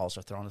many balls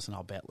are thrown us, and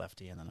I'll bat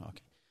lefty, and then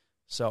okay.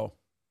 So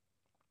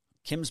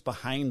Kim's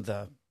behind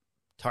the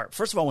tarp.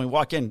 First of all, when we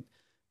walk in,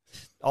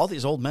 all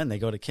these old men, they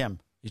go to Kim,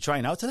 you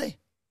trying out today?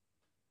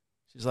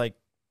 She's like,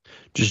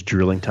 just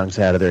drilling tongues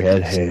out of their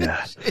head. Hey,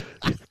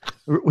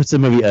 what's the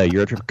movie?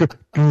 Eurotrip.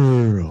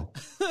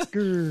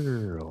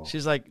 Girl.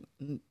 She's like,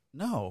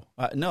 no,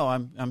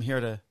 I'm here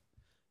to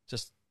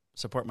just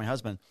support my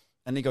husband.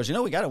 And he goes,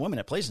 we got a woman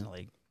that plays in the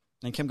league.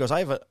 And Kim goes, I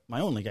have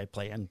my own league I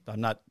play in. I'm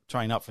not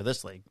trying out for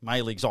this league. My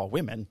league's all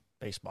women,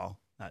 baseball.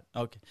 Not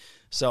okay.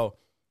 So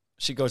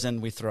she goes in,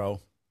 we throw.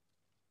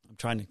 I'm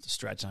trying to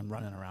stretch, and I'm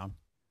running around.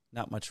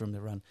 Not much room to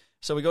run.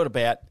 So we go to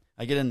bat.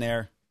 I get in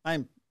there.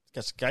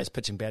 Guys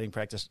pitching batting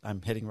practice.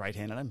 I'm hitting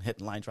right-handed. I'm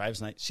hitting line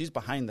drives. And she's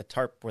behind the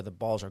tarp where the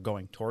balls are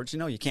going towards.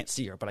 You can't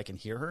see her, but I can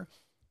hear her.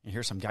 And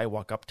hear some guy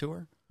walk up to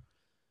her.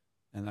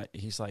 And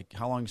he's like,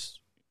 when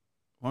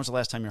was the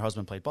last time your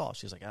husband played ball?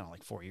 She's like, I don't know,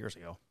 like 4 years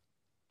ago.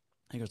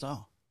 He goes,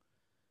 oh.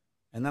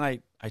 And then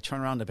I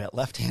turn around to bat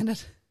left-handed.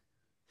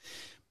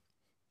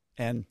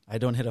 And I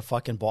don't hit a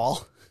fucking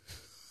ball.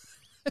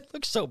 It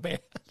looks so bad.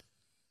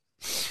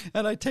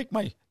 And I take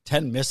my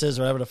 10 misses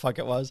or whatever the fuck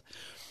it was.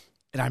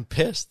 And I'm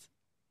pissed.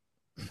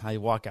 I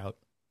walk out,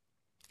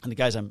 and the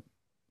guys I'm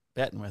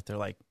batting with, they're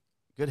like,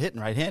 good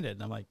hitting right-handed.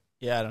 And I'm like,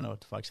 yeah, I don't know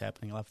what the fuck's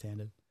happening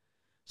left-handed.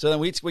 So then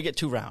we get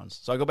 2 rounds.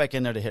 So I go back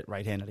in there to hit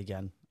right-handed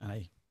again, and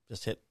I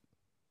just hit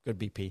good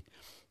BP.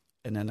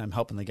 And then I'm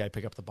helping the guy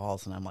pick up the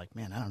balls, and I'm like,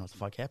 man, I don't know what the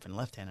fuck happened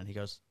left-handed. He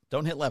goes,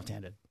 don't hit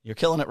left-handed. You're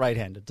killing it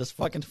right-handed. Just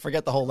fucking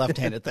forget the whole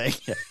left-handed thing.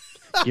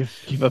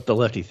 Give up the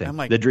lefty thing. I'm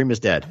like, the dream is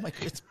dead. I'm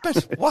like, it's been,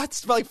 what?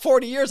 It's like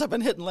 40 years I've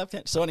been hitting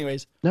left-handed. So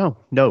anyways. No,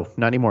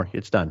 not anymore.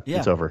 It's done. Yeah.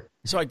 It's over.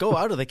 So I go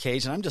out of the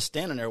cage, and I'm just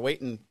standing there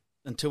waiting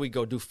until we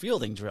go do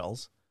fielding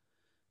drills.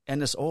 And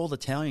this old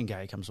Italian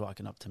guy comes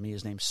walking up to me.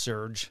 His name's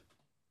Serge.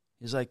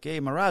 He's like, hey,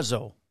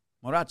 Marazzo.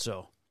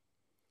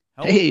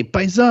 Hey,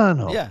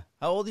 paisano. Yeah.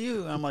 How old are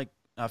you? I'm like,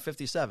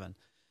 57.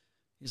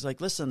 He's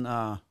like, listen,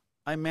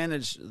 I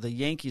manage the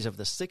Yankees of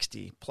the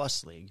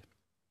 60-plus league,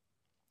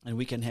 and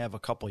we can have a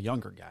couple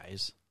younger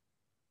guys.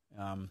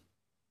 Do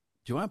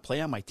you want to play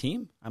on my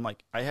team? I'm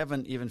like, I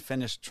haven't even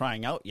finished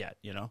trying out yet,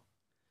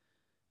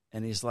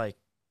 And he's like,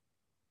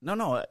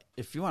 no,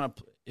 if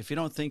you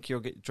don't think you'll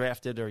get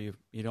drafted or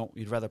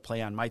you'd rather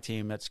play on my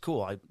team, that's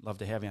cool. I'd love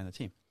to have you on the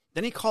team.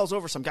 Then he calls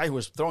over some guy who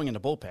was throwing in the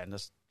bullpen,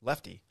 this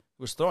lefty,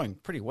 who was throwing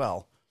pretty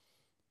well.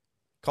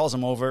 Calls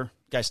him over.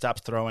 Guy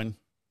stops throwing.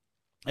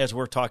 As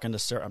we're talking to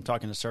Serge, I'm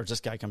talking to Serge. This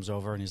guy comes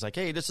over, and he's like,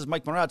 hey, this is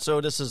Mike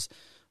Marazzo. This is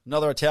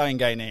another Italian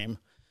guy name.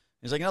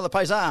 He's like, another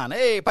paisan.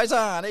 Hey,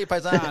 paisan. Hey,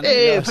 paisan.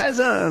 Hey,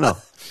 paisano.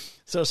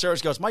 So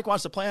Serge goes, Mike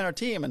wants to play on our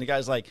team. And the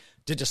guy's like,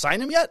 did you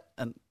sign him yet?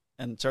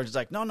 And Serge is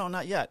like, no,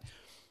 not yet.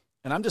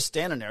 And I'm just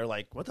standing there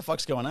like, what the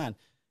fuck's going on?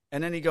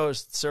 And then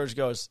Serge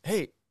goes,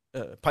 hey,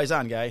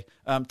 paisan guy,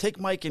 take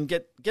Mike and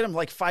get him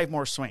like 5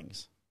 more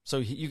swings so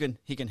he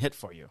can hit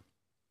for you.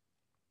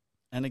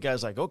 And the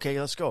guy's like, okay,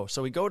 let's go.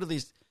 So we go to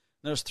these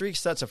There's 3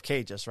 sets of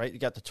cages, right? You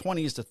got the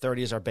 20s, the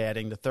 30s are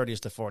batting, the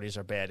 30s to 40s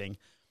are batting,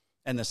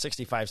 and the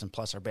 65s and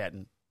plus are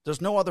batting.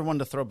 There's no other one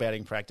to throw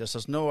batting practice.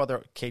 There's no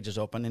other cages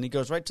open. And he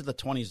goes right to the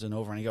 20s and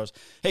over, and he goes,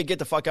 hey, get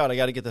the fuck out. I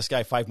got to get this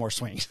guy 5 more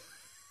swings.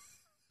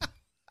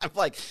 I'm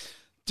like,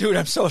 dude,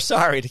 I'm so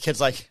sorry. The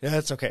kid's like, yeah,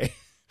 it's okay.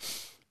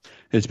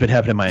 It's been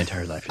happening my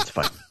entire life. It's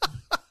fine.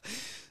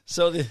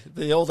 So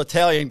the old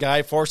Italian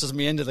guy forces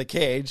me into the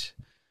cage.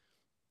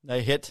 I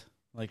hit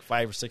like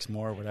 5 or 6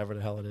 more, whatever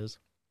the hell it is.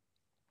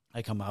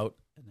 I come out,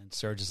 and then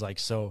Serge is like,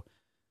 so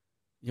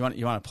you want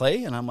to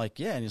play? And I'm like,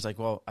 yeah. And he's like,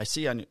 well, I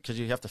see because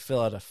you have to fill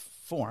out a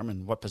form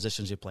and what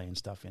positions you play and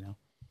stuff, you know.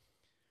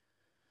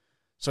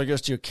 So he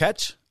goes, do you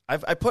catch?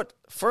 I put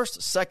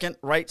first, second,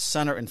 right,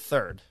 center, and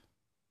third.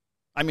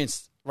 I mean,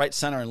 right,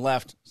 center, and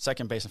left,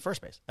 second base, and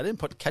first base. I didn't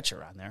put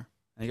catcher on there.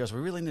 And he goes,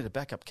 we really need a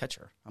backup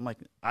catcher. I'm like,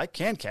 I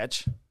can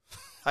catch.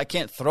 I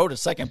can't throw to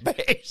second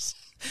base.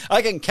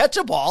 I can catch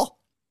a ball.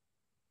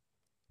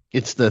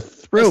 It's the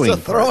throwing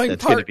part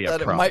that's going to be a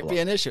that problem. It might be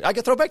an issue. I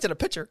can throw back to the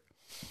pitcher.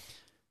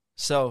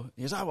 So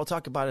he goes, we'll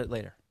talk about it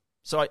later.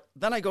 So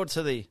then I go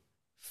to the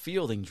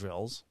fielding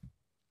drills,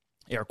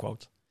 air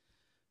quotes,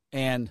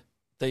 and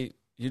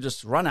you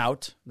just run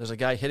out. There's a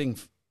guy hitting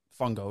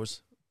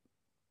fungos.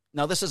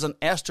 Now, this is an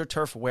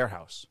AstroTurf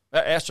warehouse,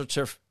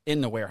 AstroTurf in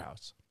the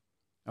warehouse.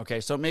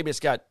 Okay, so maybe it's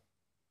got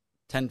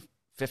 10,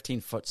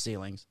 15-foot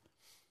ceilings,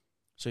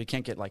 so you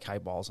can't get like high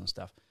balls and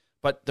stuff.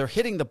 But they're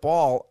hitting the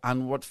ball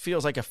on what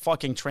feels like a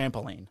fucking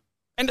trampoline.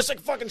 And it's like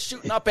fucking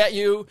shooting up at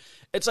you.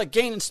 It's like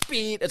gaining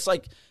speed. It's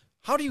like,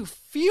 how do you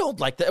field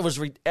like that? It was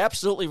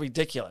absolutely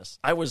ridiculous.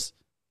 I was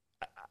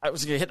going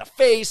to hit in the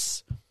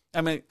face.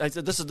 I mean, I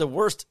said, this is the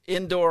worst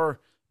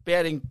indoor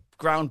batting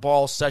ground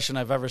ball session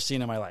I've ever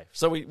seen in my life.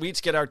 So we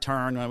each get our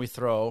turn when we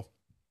throw.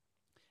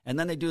 And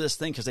then they do this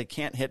thing because they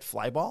can't hit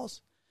fly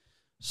balls.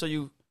 So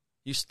you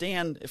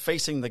stand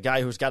facing the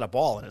guy who's got a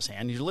ball in his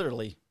hand. You're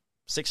literally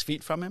 6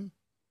 feet from him.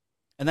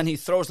 And then he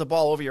throws the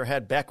ball over your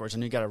head backwards,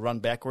 and you got to run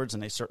backwards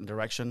in a certain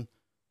direction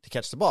to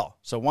catch the ball.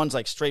 So one's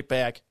like straight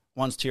back,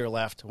 one's to your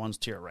left, one's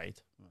to your right,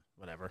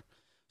 whatever.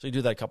 So you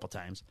do that a couple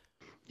times.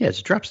 Yeah, it's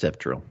a drop step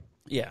drill.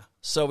 Yeah.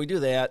 So we do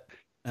that,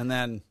 and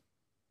then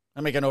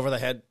I make an over the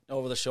head,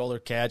 over the shoulder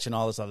catch and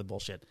all this other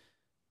bullshit.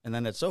 And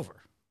then it's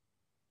over.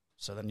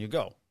 So then you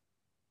go.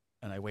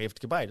 And I waved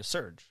goodbye to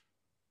Serge.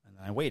 And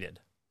then I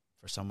waited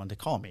for someone to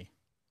call me.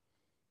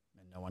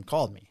 And no one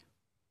called me.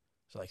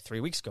 So like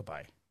 3 weeks go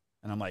by.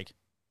 And I'm like,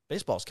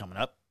 baseball's coming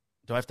up.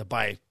 Do I have to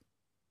buy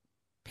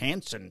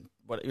pants and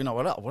what else?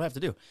 What do I have to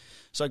do?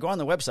 So I go on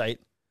the website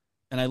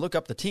and I look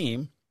up the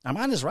team. I'm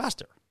on his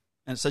roster.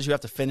 And it says you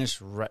have to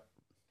finish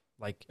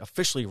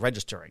officially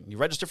registering. You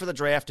register for the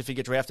draft. If you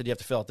get drafted, you have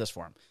to fill out this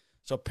form.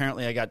 So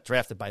apparently I got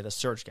drafted by the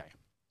Serge guy.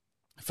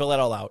 I fill that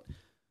all out,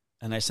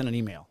 and I send an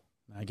email,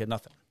 and I get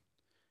nothing.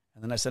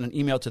 And then I sent an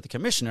email to the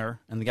commissioner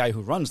and the guy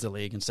who runs the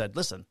league and said,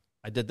 listen,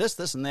 I did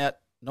this, and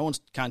that. No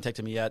one's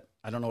contacted me yet.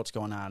 I don't know what's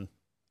going on.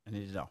 I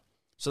need to know.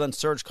 So then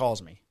Serge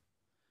calls me.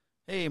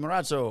 Hey,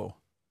 Marazzo.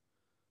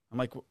 I'm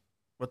like,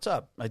 what's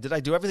up? Did I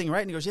do everything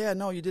right? And he goes, yeah,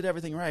 no, you did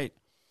everything right.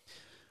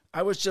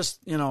 I was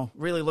just,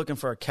 really looking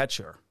for a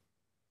catcher.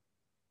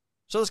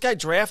 So this guy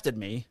drafted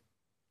me.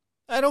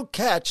 I don't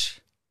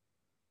catch.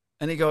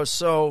 And he goes,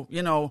 so,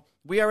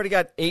 we already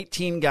got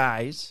 18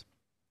 guys,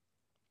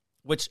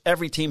 which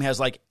every team has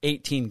like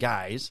 18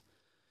 guys.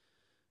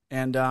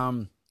 And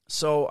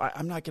so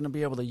I'm not going to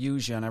be able to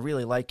use you, and I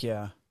really like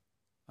you.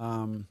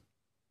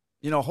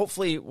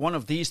 Hopefully one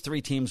of these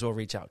 3 teams will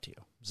reach out to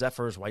you.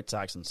 Zephyrs, White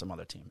Sox, and some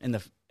other team in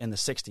the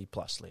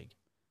 60-plus league.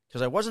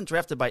 Because I wasn't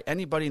drafted by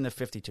anybody in the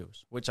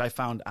 52s, which I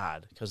found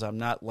odd because I'm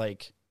not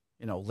like,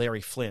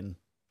 Larry Flynn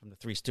from the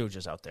Three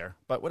Stooges out there.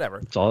 But whatever.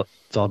 It's all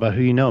about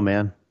who you know,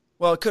 man.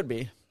 Well, it could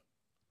be.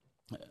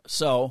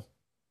 So,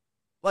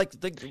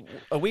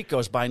 a week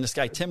goes by, and this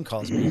guy, Tim,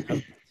 calls me.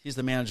 He's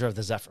the manager of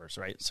the Zephyrs,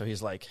 right? So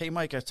he's like, hey,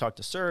 Mike, I talked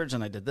to Serge,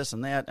 and I did this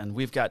and that, and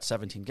we've got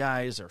 17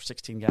 guys or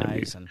 16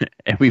 guys.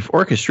 And we've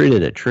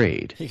orchestrated a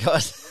trade. He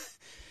goes,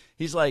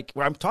 he's like,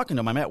 well, I'm talking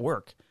to him. I'm at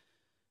work.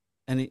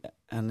 And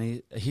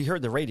he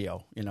heard the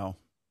radio, in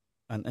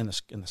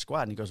the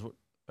squad, and he goes,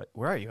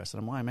 where are you? I said,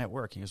 I'm at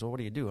work. He goes, well, what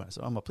do you do? I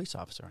said, I'm a police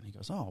officer. And he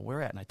goes, oh,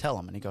 where at? And I tell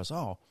him, and he goes,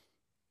 oh,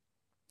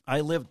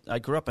 I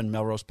grew up in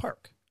Melrose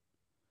Park.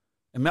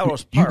 In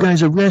Melrose Park. You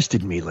guys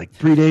arrested me like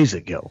 3 days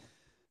ago.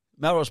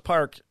 Melrose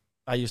Park,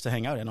 I used to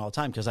hang out in all the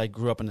time because I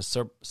grew up in a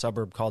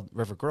suburb called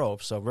River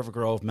Grove. So River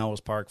Grove,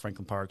 Melrose Park,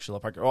 Franklin Park, Sheila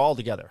Park are all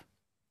together.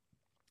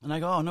 And I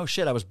go, oh, no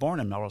shit, I was born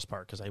in Melrose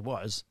Park because I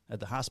was at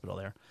the hospital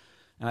there.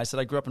 And I said,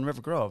 I grew up in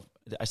River Grove.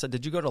 I said,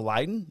 did you go to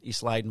Leiden?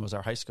 East Leiden was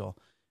our high school.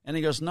 And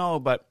he goes, no,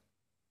 but,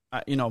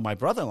 my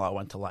brother-in-law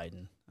went to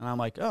Leiden. And I'm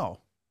like, oh,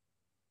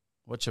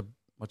 what's your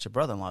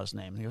brother-in-law's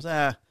name? And he goes,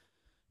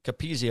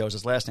 Capizio is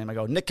his last name. I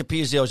go, Nick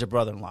Capizio is your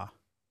brother-in-law.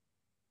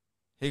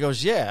 He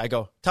goes, yeah. I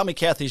go, tell me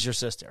Kathy's your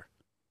sister.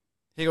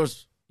 He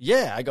goes,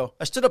 yeah. I go,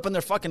 I stood up in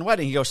their fucking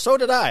wedding. He goes, so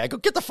did I. I go,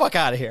 get the fuck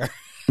out of here.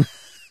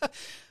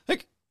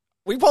 Like,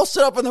 we both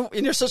stood up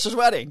in your sister's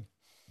wedding.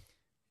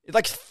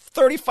 Like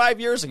 35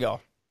 years ago.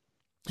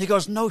 He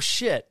goes, no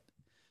shit.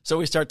 So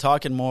we start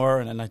talking more,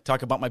 and then I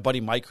talk about my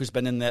buddy Mike, who's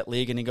been in that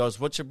league, and he goes,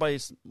 "What's your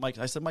buddy's Mike?"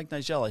 I said, "Mike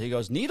Nigella." He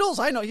goes, "Needles?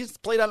 I know. He's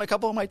played on a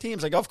couple of my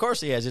teams." I go, "Of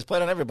course he has. He's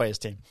played on everybody's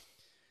team."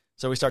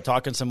 So we start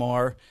talking some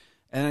more,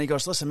 and then he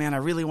goes, "Listen, man, I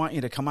really want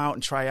you to come out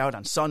and try out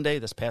on Sunday,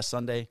 this past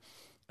Sunday.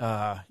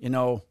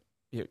 Look,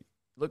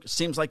 it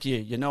seems like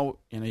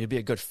you'd be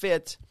a good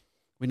fit.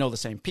 We know the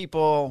same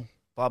people,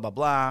 blah, blah,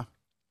 blah.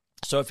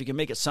 So if you can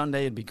make it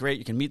Sunday, it'd be great.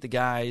 You can meet the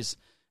guys,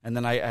 and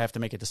then I have to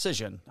make a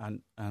decision."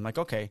 And I'm like,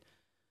 okay.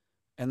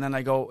 And then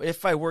I go,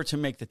 if I were to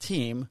make the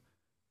team,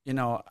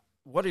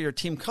 what are your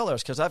team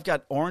colors? Because I've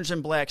got orange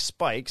and black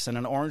spikes and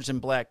an orange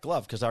and black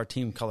glove because our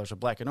team colors are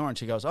black and orange.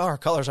 He goes, "Oh, our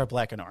colors are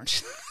black and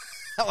orange."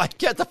 I'm like,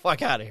 get the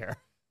fuck out of here.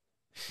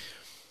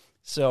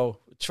 So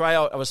try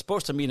out. I was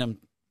supposed to meet him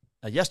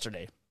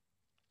yesterday,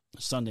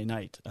 Sunday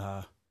night,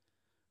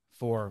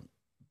 for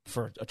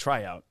a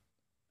tryout.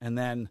 And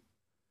then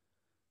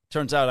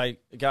turns out I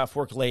got off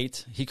work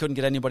late. He couldn't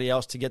get anybody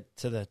else to get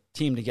to the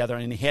team together,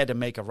 and he had to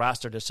make a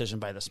roster decision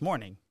by this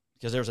morning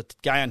because there was a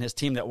guy on his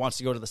team that wants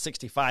to go to the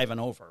 65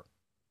 and over.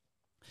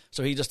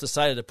 So he just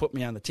decided to put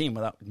me on the team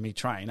without me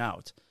trying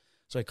out.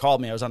 So he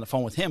called me. I was on the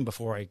phone with him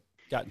before I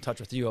got in touch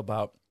with you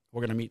about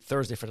we're going to meet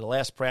Thursday for the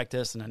last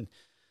practice. And then,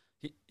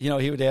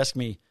 he would ask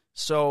me,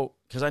 so,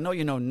 because I know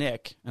you know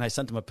Nick, and I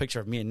sent him a picture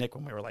of me and Nick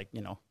when we were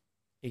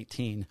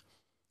 18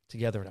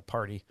 together at a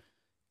party.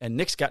 And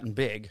Nick's gotten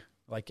big,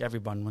 like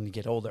everyone when you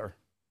get older.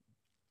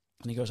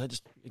 And he goes,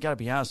 you got to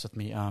be honest with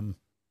me.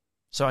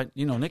 So,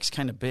 Nick's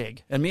kind of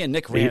big. And me and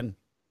Nick ran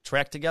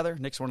track together.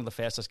 Nick's one of the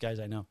fastest guys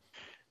I know.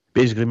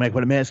 Basically, Mike,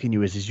 what I'm asking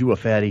you is you a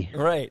fatty?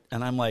 Right.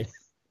 And I'm like,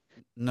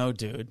 no,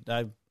 dude,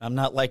 I'm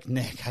not like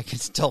Nick. I can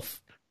still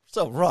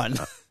run.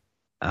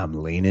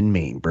 I'm lean and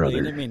mean, brother.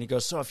 Lean and mean. He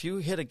goes, so if you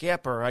hit a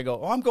gapper, I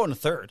go, oh, I'm going to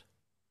third.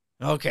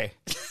 Okay.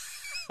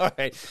 All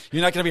right.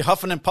 You're not going to be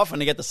huffing and puffing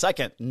to get the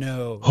second.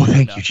 No. Oh,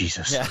 thank you,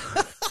 Jesus. Yeah.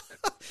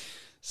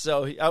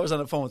 So I was on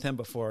the phone with him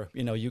before,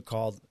 you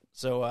called.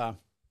 So I'm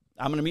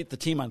going to meet the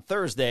team on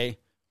Thursday.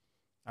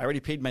 I already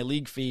paid my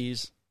league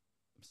fees.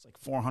 It's like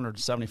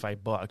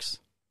 $475.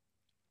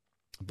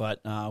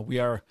 But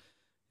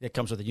it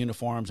comes with the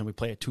uniforms, and we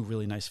play at 2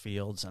 really nice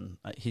fields. And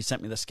he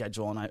sent me the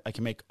schedule, and I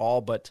can make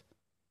all but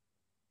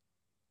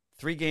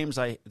 3 games.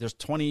 There's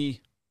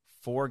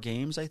 24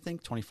 games, I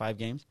think, 25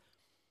 games.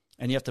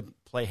 And you have to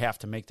play half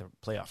to make the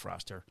playoff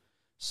roster.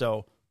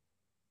 So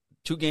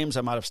 2 games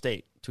I'm out of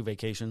state, 2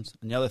 vacations.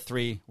 And the other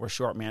 3 were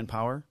short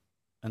manpower.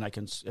 And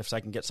if I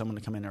can get someone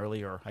to come in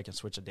early, or I can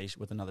switch a day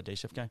with another day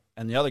shift guy.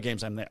 And the other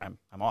games I'm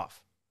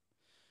off.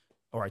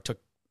 Or I took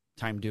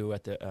time due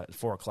at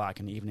 4 o'clock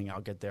in the evening.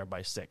 I'll get there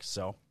by 6.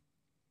 So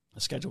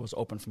the schedule was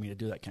open for me to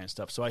do that kind of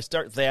stuff. So I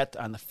start that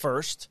on the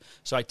 1st.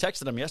 So I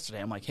texted him yesterday.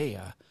 I'm like, hey,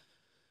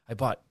 I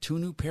bought 2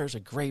 new pairs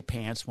of gray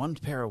pants, 1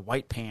 pair of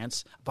white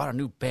pants. I bought a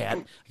new bat.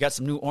 I got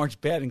some new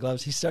orange batting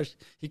gloves.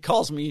 He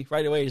calls me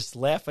right away. He's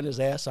laughing his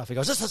ass off. He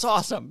goes, this is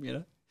awesome.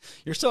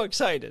 You're so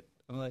excited.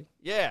 I'm like,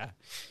 yeah.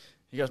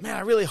 He goes, man,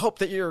 I really hope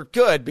that you're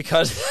good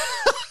because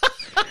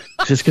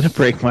it's just going to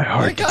break my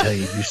heart to tell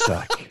you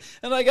suck.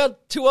 And I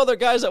got 2 other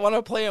guys that want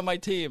to play on my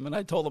team, and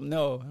I told them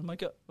no. I'm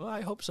like, well,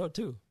 I hope so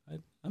too.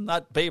 I'm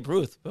not Babe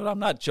Ruth, but I'm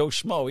not Joe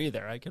Schmo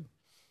either. I could,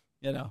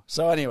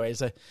 So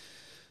anyways, I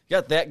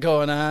got that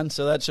going on,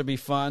 so that should be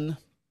fun.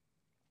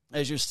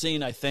 As you've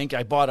seen, I think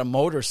I bought a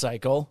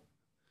motorcycle.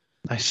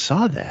 I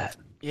saw that.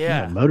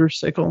 Yeah. A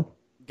motorcycle?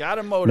 Got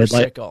a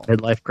motorcycle.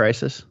 Midlife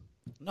crisis?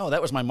 No,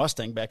 that was my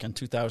Mustang back in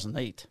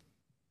 2008.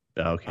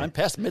 Okay. I'm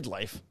past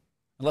midlife,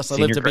 unless I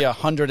live to be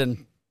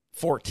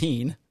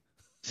 114.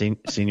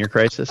 Senior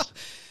crisis?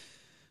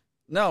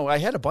 No, I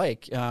had a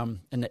bike in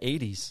the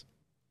 80s,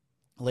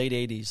 late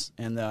 80s,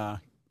 and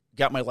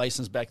got my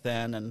license back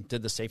then and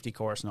did the safety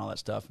course and all that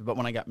stuff. But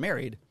when I got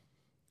married,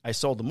 I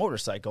sold the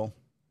motorcycle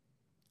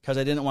because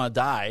I didn't want to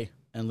die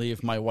and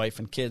leave my wife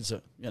and kids,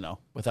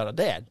 without a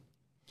dad.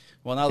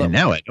 Well,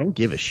 now I don't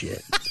give a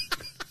shit.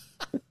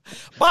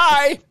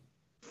 Bye.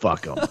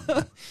 Fuck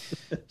them.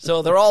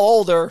 So they're all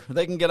older.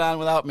 They can get on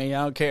without me.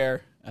 I don't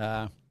care.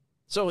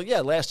 So,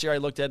 yeah, last year I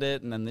looked at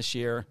it, and then this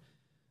year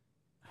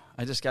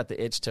I just got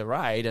the itch to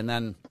ride. And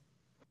then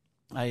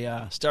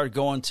I started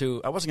going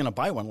I wasn't going to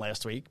buy one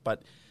last week,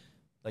 but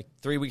like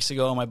 3 weeks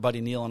ago, my buddy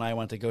Neil and I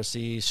went to go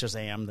see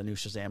Shazam, the new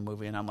Shazam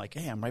movie. And I'm like,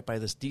 hey, I'm right by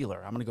this dealer.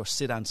 I'm going to go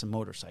sit on some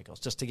motorcycles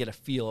just to get a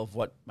feel of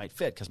what might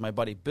fit. Because my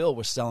buddy Bill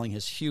was selling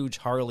his huge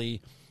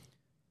Harley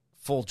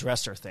full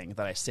dresser thing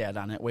that I sat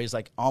on. It weighs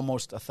like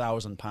almost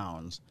 1,000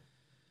 pounds.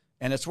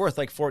 And it's worth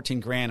like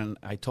 $14,000, and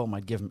I told him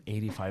I'd give him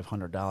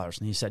 $8,500,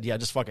 and he said, "Yeah,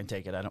 just fucking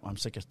take it. I'm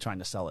sick of trying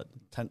to sell it.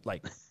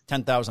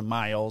 10,000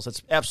 miles.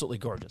 It's absolutely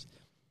gorgeous."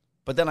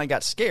 But then I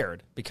got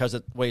scared because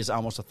it weighs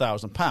almost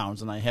 1,000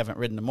 pounds, and I haven't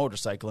ridden a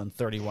motorcycle in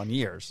 31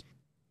 years.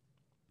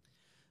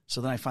 So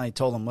then I finally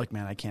told him, "Look,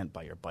 man, I can't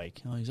buy your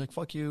bike." He's like,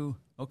 "Fuck you.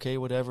 Okay,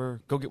 whatever.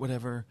 Go get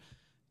whatever."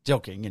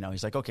 Joking,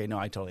 He's like, "Okay, no,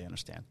 I totally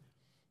understand."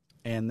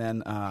 And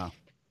then,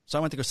 so I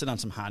went to go sit on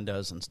some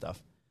Hondas and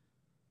stuff,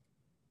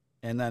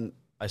 and then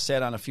I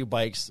sat on a few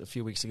bikes a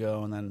few weeks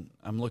ago, and then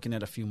I'm looking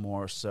at a few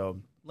more. So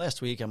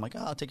last week, I'm like,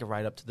 I'll take a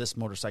ride up to this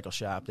motorcycle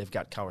shop. They've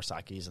got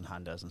Kawasaki's and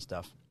Hondas and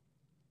stuff.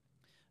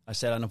 I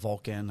sat on a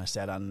Vulcan. I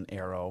sat on an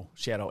Arrow,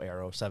 Shadow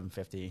Arrow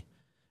 750,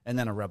 and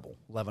then a Rebel,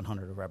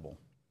 1100 Rebel.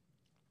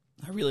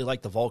 I really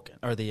like the Vulcan,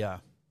 or the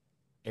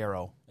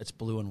Arrow. It's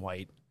blue and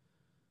white.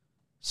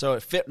 So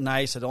it fit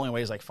nice. It only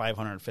weighs like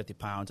 550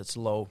 pounds. It's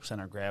low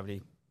center of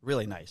gravity.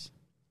 Really nice.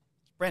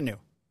 It's brand new.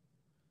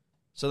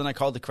 So then I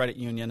called the credit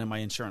union and my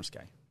insurance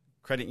guy.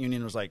 Credit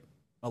union was like,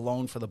 a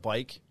loan for the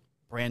bike,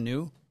 brand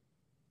new,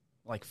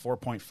 like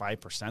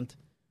 4.5%.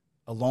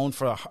 A loan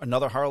for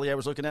another Harley I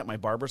was looking at, my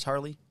Barber's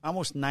Harley,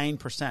 almost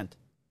 9%. It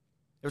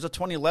was a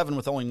 2011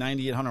 with only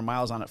 9,800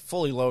 miles on it,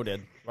 fully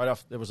loaded. Right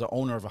off, there was an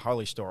owner of a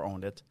Harley store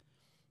owned it,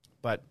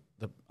 but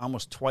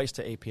almost twice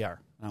to APR.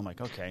 And I'm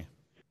like, okay,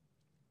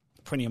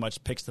 pretty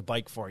much picks the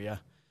bike for you.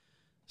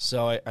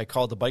 So I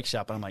called the bike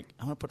shop, and I'm like,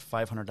 I'm going to put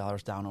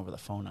 $500 down over the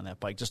phone on that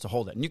bike just to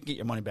hold it. And you can get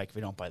your money back if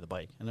you don't buy the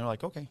bike. And they're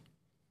like, okay.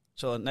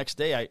 So the next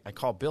day, I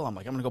called Bill. I'm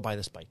like, I'm going to go buy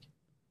this bike,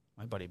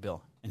 my buddy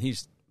Bill. And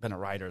he's been a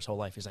rider his whole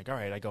life. He's like, all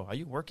right. I go, are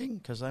you working?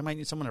 Because I might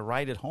need someone to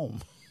ride it home.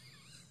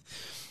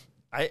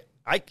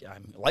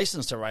 I'm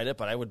licensed to ride it,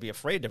 but I would be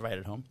afraid to ride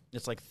it home.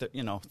 It's like,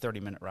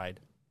 30-minute ride.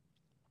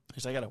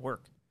 He's like, I got to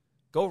work.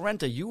 Go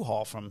rent a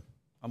U-Haul from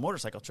a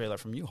motorcycle trailer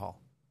from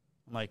U-Haul.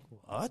 I'm like,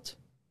 what?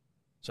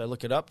 So I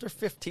look it up. They're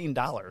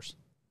 $15.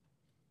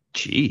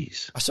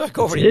 Jeez. So I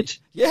go over it.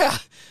 Yeah.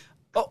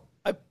 Oh,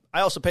 I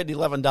also paid the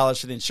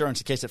 $11 for the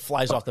insurance in case it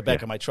flies off the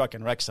back of my truck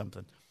and wrecks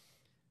something.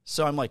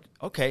 So I'm like,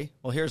 okay,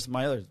 well, here's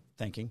my other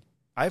thinking.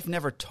 I've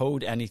never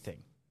towed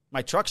anything.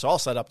 My truck's all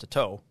set up to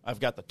tow. I've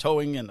got the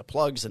towing and the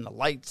plugs and the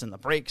lights and the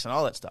brakes and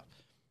all that stuff.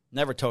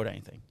 Never towed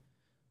anything.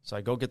 So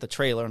I go get the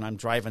trailer, and I'm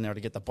driving there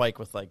to get the bike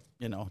with,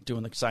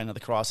 doing the sign of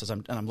the cross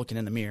and I'm looking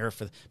in the mirror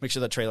make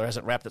sure the trailer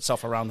hasn't wrapped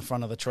itself around the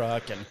front of the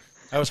truck. And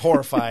I was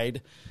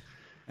horrified.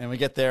 And we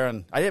get there,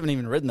 and I haven't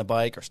even ridden the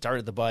bike or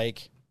started the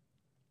bike.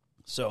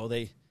 So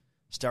they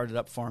started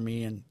up for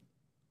me, and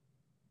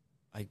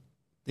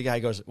the guy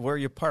goes, where are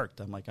you parked?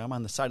 I'm like, I'm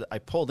on the side. I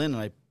pulled in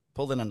on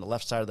the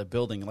left side of the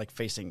building, like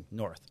facing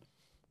north.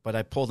 But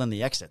I pulled in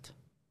the exit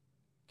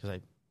because I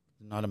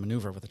didn't know how to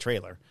maneuver with the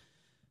trailer.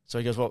 So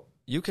he goes, well,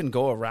 you can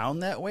go around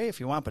that way if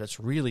you want, but it's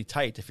really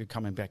tight if you're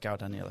coming back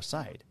out on the other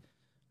side.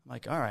 I'm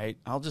like, all right,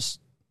 I'll just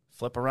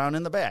flip around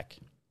in the back.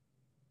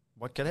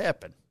 What could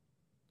happen?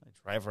 I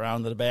drive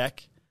around to the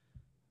back.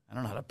 I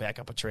don't know how to back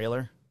up a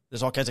trailer.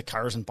 There's all kinds of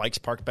cars and bikes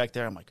parked back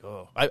there. I'm like,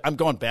 oh. I'm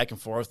going back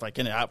and forth, like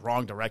in the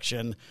wrong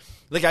direction.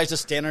 The guy's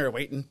just standing there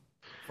waiting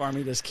for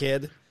me, this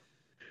kid,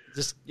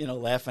 just,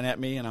 laughing at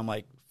me. And I'm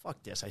like,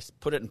 fuck this. I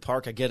put it in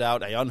park. I get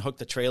out. I unhook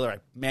the trailer. I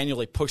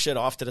manually push it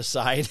off to the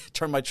side,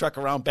 turn my truck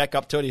around, back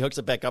up to it. He hooks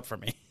it back up for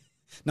me.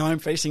 Now I'm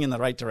facing in the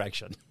right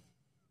direction.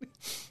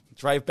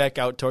 Drive back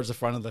out towards the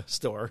front of the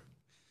store.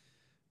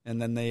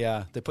 And then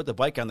they put the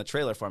bike on the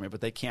trailer for me,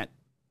 but they can't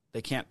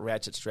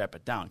ratchet strap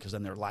it down because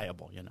then they're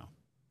liable,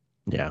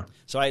 Yeah.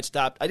 So I had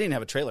stopped. I didn't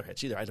have a trailer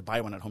hitch either. I had to buy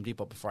one at Home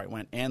Depot before I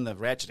went, and the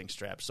ratcheting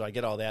straps. So I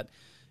get all that,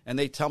 and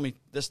they tell me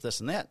this,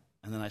 and that,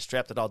 and then I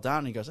strapped it all down,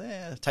 and he goes,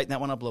 tighten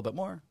that one up a little bit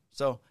more.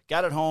 So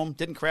got it home,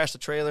 didn't crash the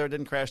trailer,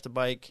 didn't crash the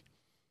bike.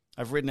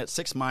 I've ridden it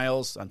 6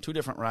 miles on 2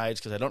 different rides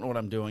because I don't know what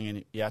I'm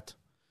doing yet.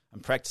 I'm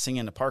practicing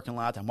in the parking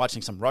lot. I'm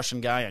watching some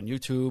Russian guy on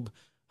YouTube,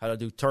 how to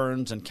do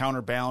turns and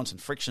counterbalance and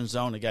friction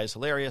zone. The guy's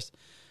hilarious.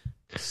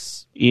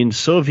 In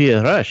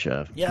Soviet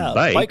Russia,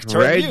 bike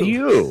ride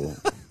you.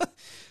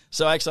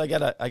 So actually,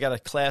 I got a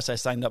class I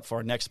signed up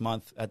for next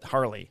month at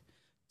Harley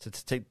to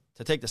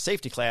take the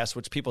safety class,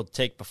 which people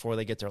take before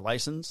they get their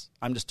license.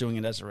 I'm just doing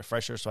it as a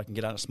refresher so I can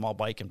get on a small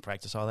bike and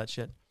practice all that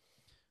shit.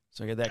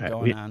 So I get that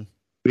going on.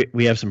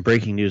 We have some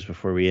breaking news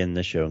before we end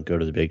this show and go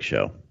to the big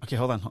show. Okay,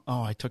 hold on.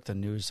 Oh, I took the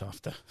news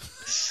off the.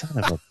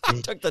 Son of a bitch.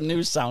 I took the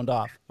news sound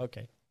off.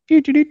 Okay. Now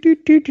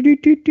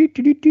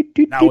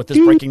with this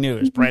breaking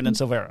news, Brandon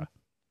Silvera.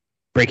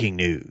 Breaking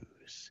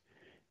news: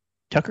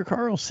 Tucker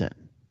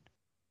Carlson.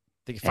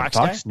 The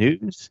Fox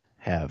News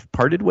have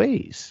parted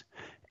ways,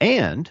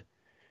 and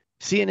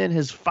CNN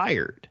has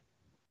fired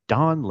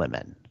Don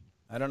Lemon.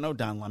 I don't know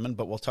Don Lemon,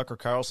 but will Tucker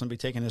Carlson be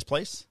taking his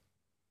place?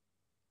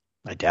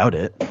 I doubt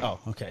it. Oh,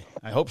 okay.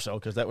 I hope so,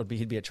 because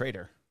he'd be a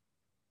traitor.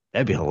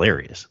 That'd be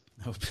hilarious.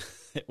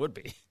 It would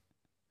be.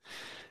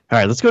 All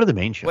right, let's go to the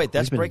main show. Wait,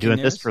 that's We've been breaking doing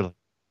news? This for.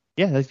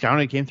 Yeah, that's how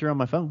it came through on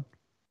my phone.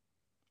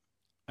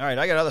 All right,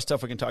 I got other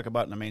stuff we can talk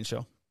about in the main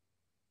show.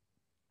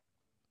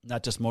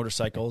 Not just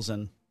motorcycles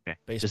and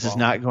baseball. This is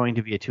not going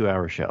to be a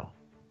 2-hour show.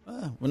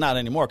 Well, not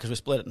anymore because we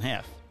split it in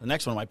half. The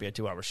next one might be a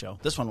 2-hour show.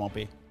 This one won't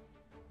be.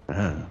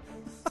 All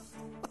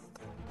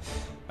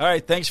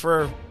right, thanks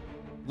for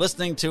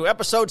listening to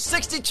episode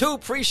 62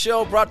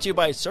 pre-show brought to you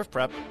by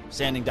SurfPrep,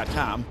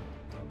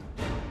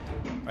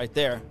 right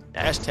there.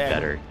 That's #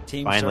 better.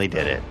 Team Finally SurfPrep.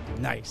 did it.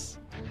 Nice.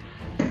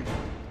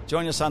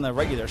 Join us on the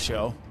regular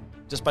show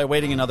just by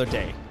waiting another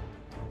day.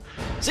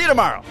 See you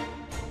tomorrow.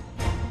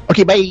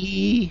 Okay,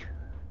 bye.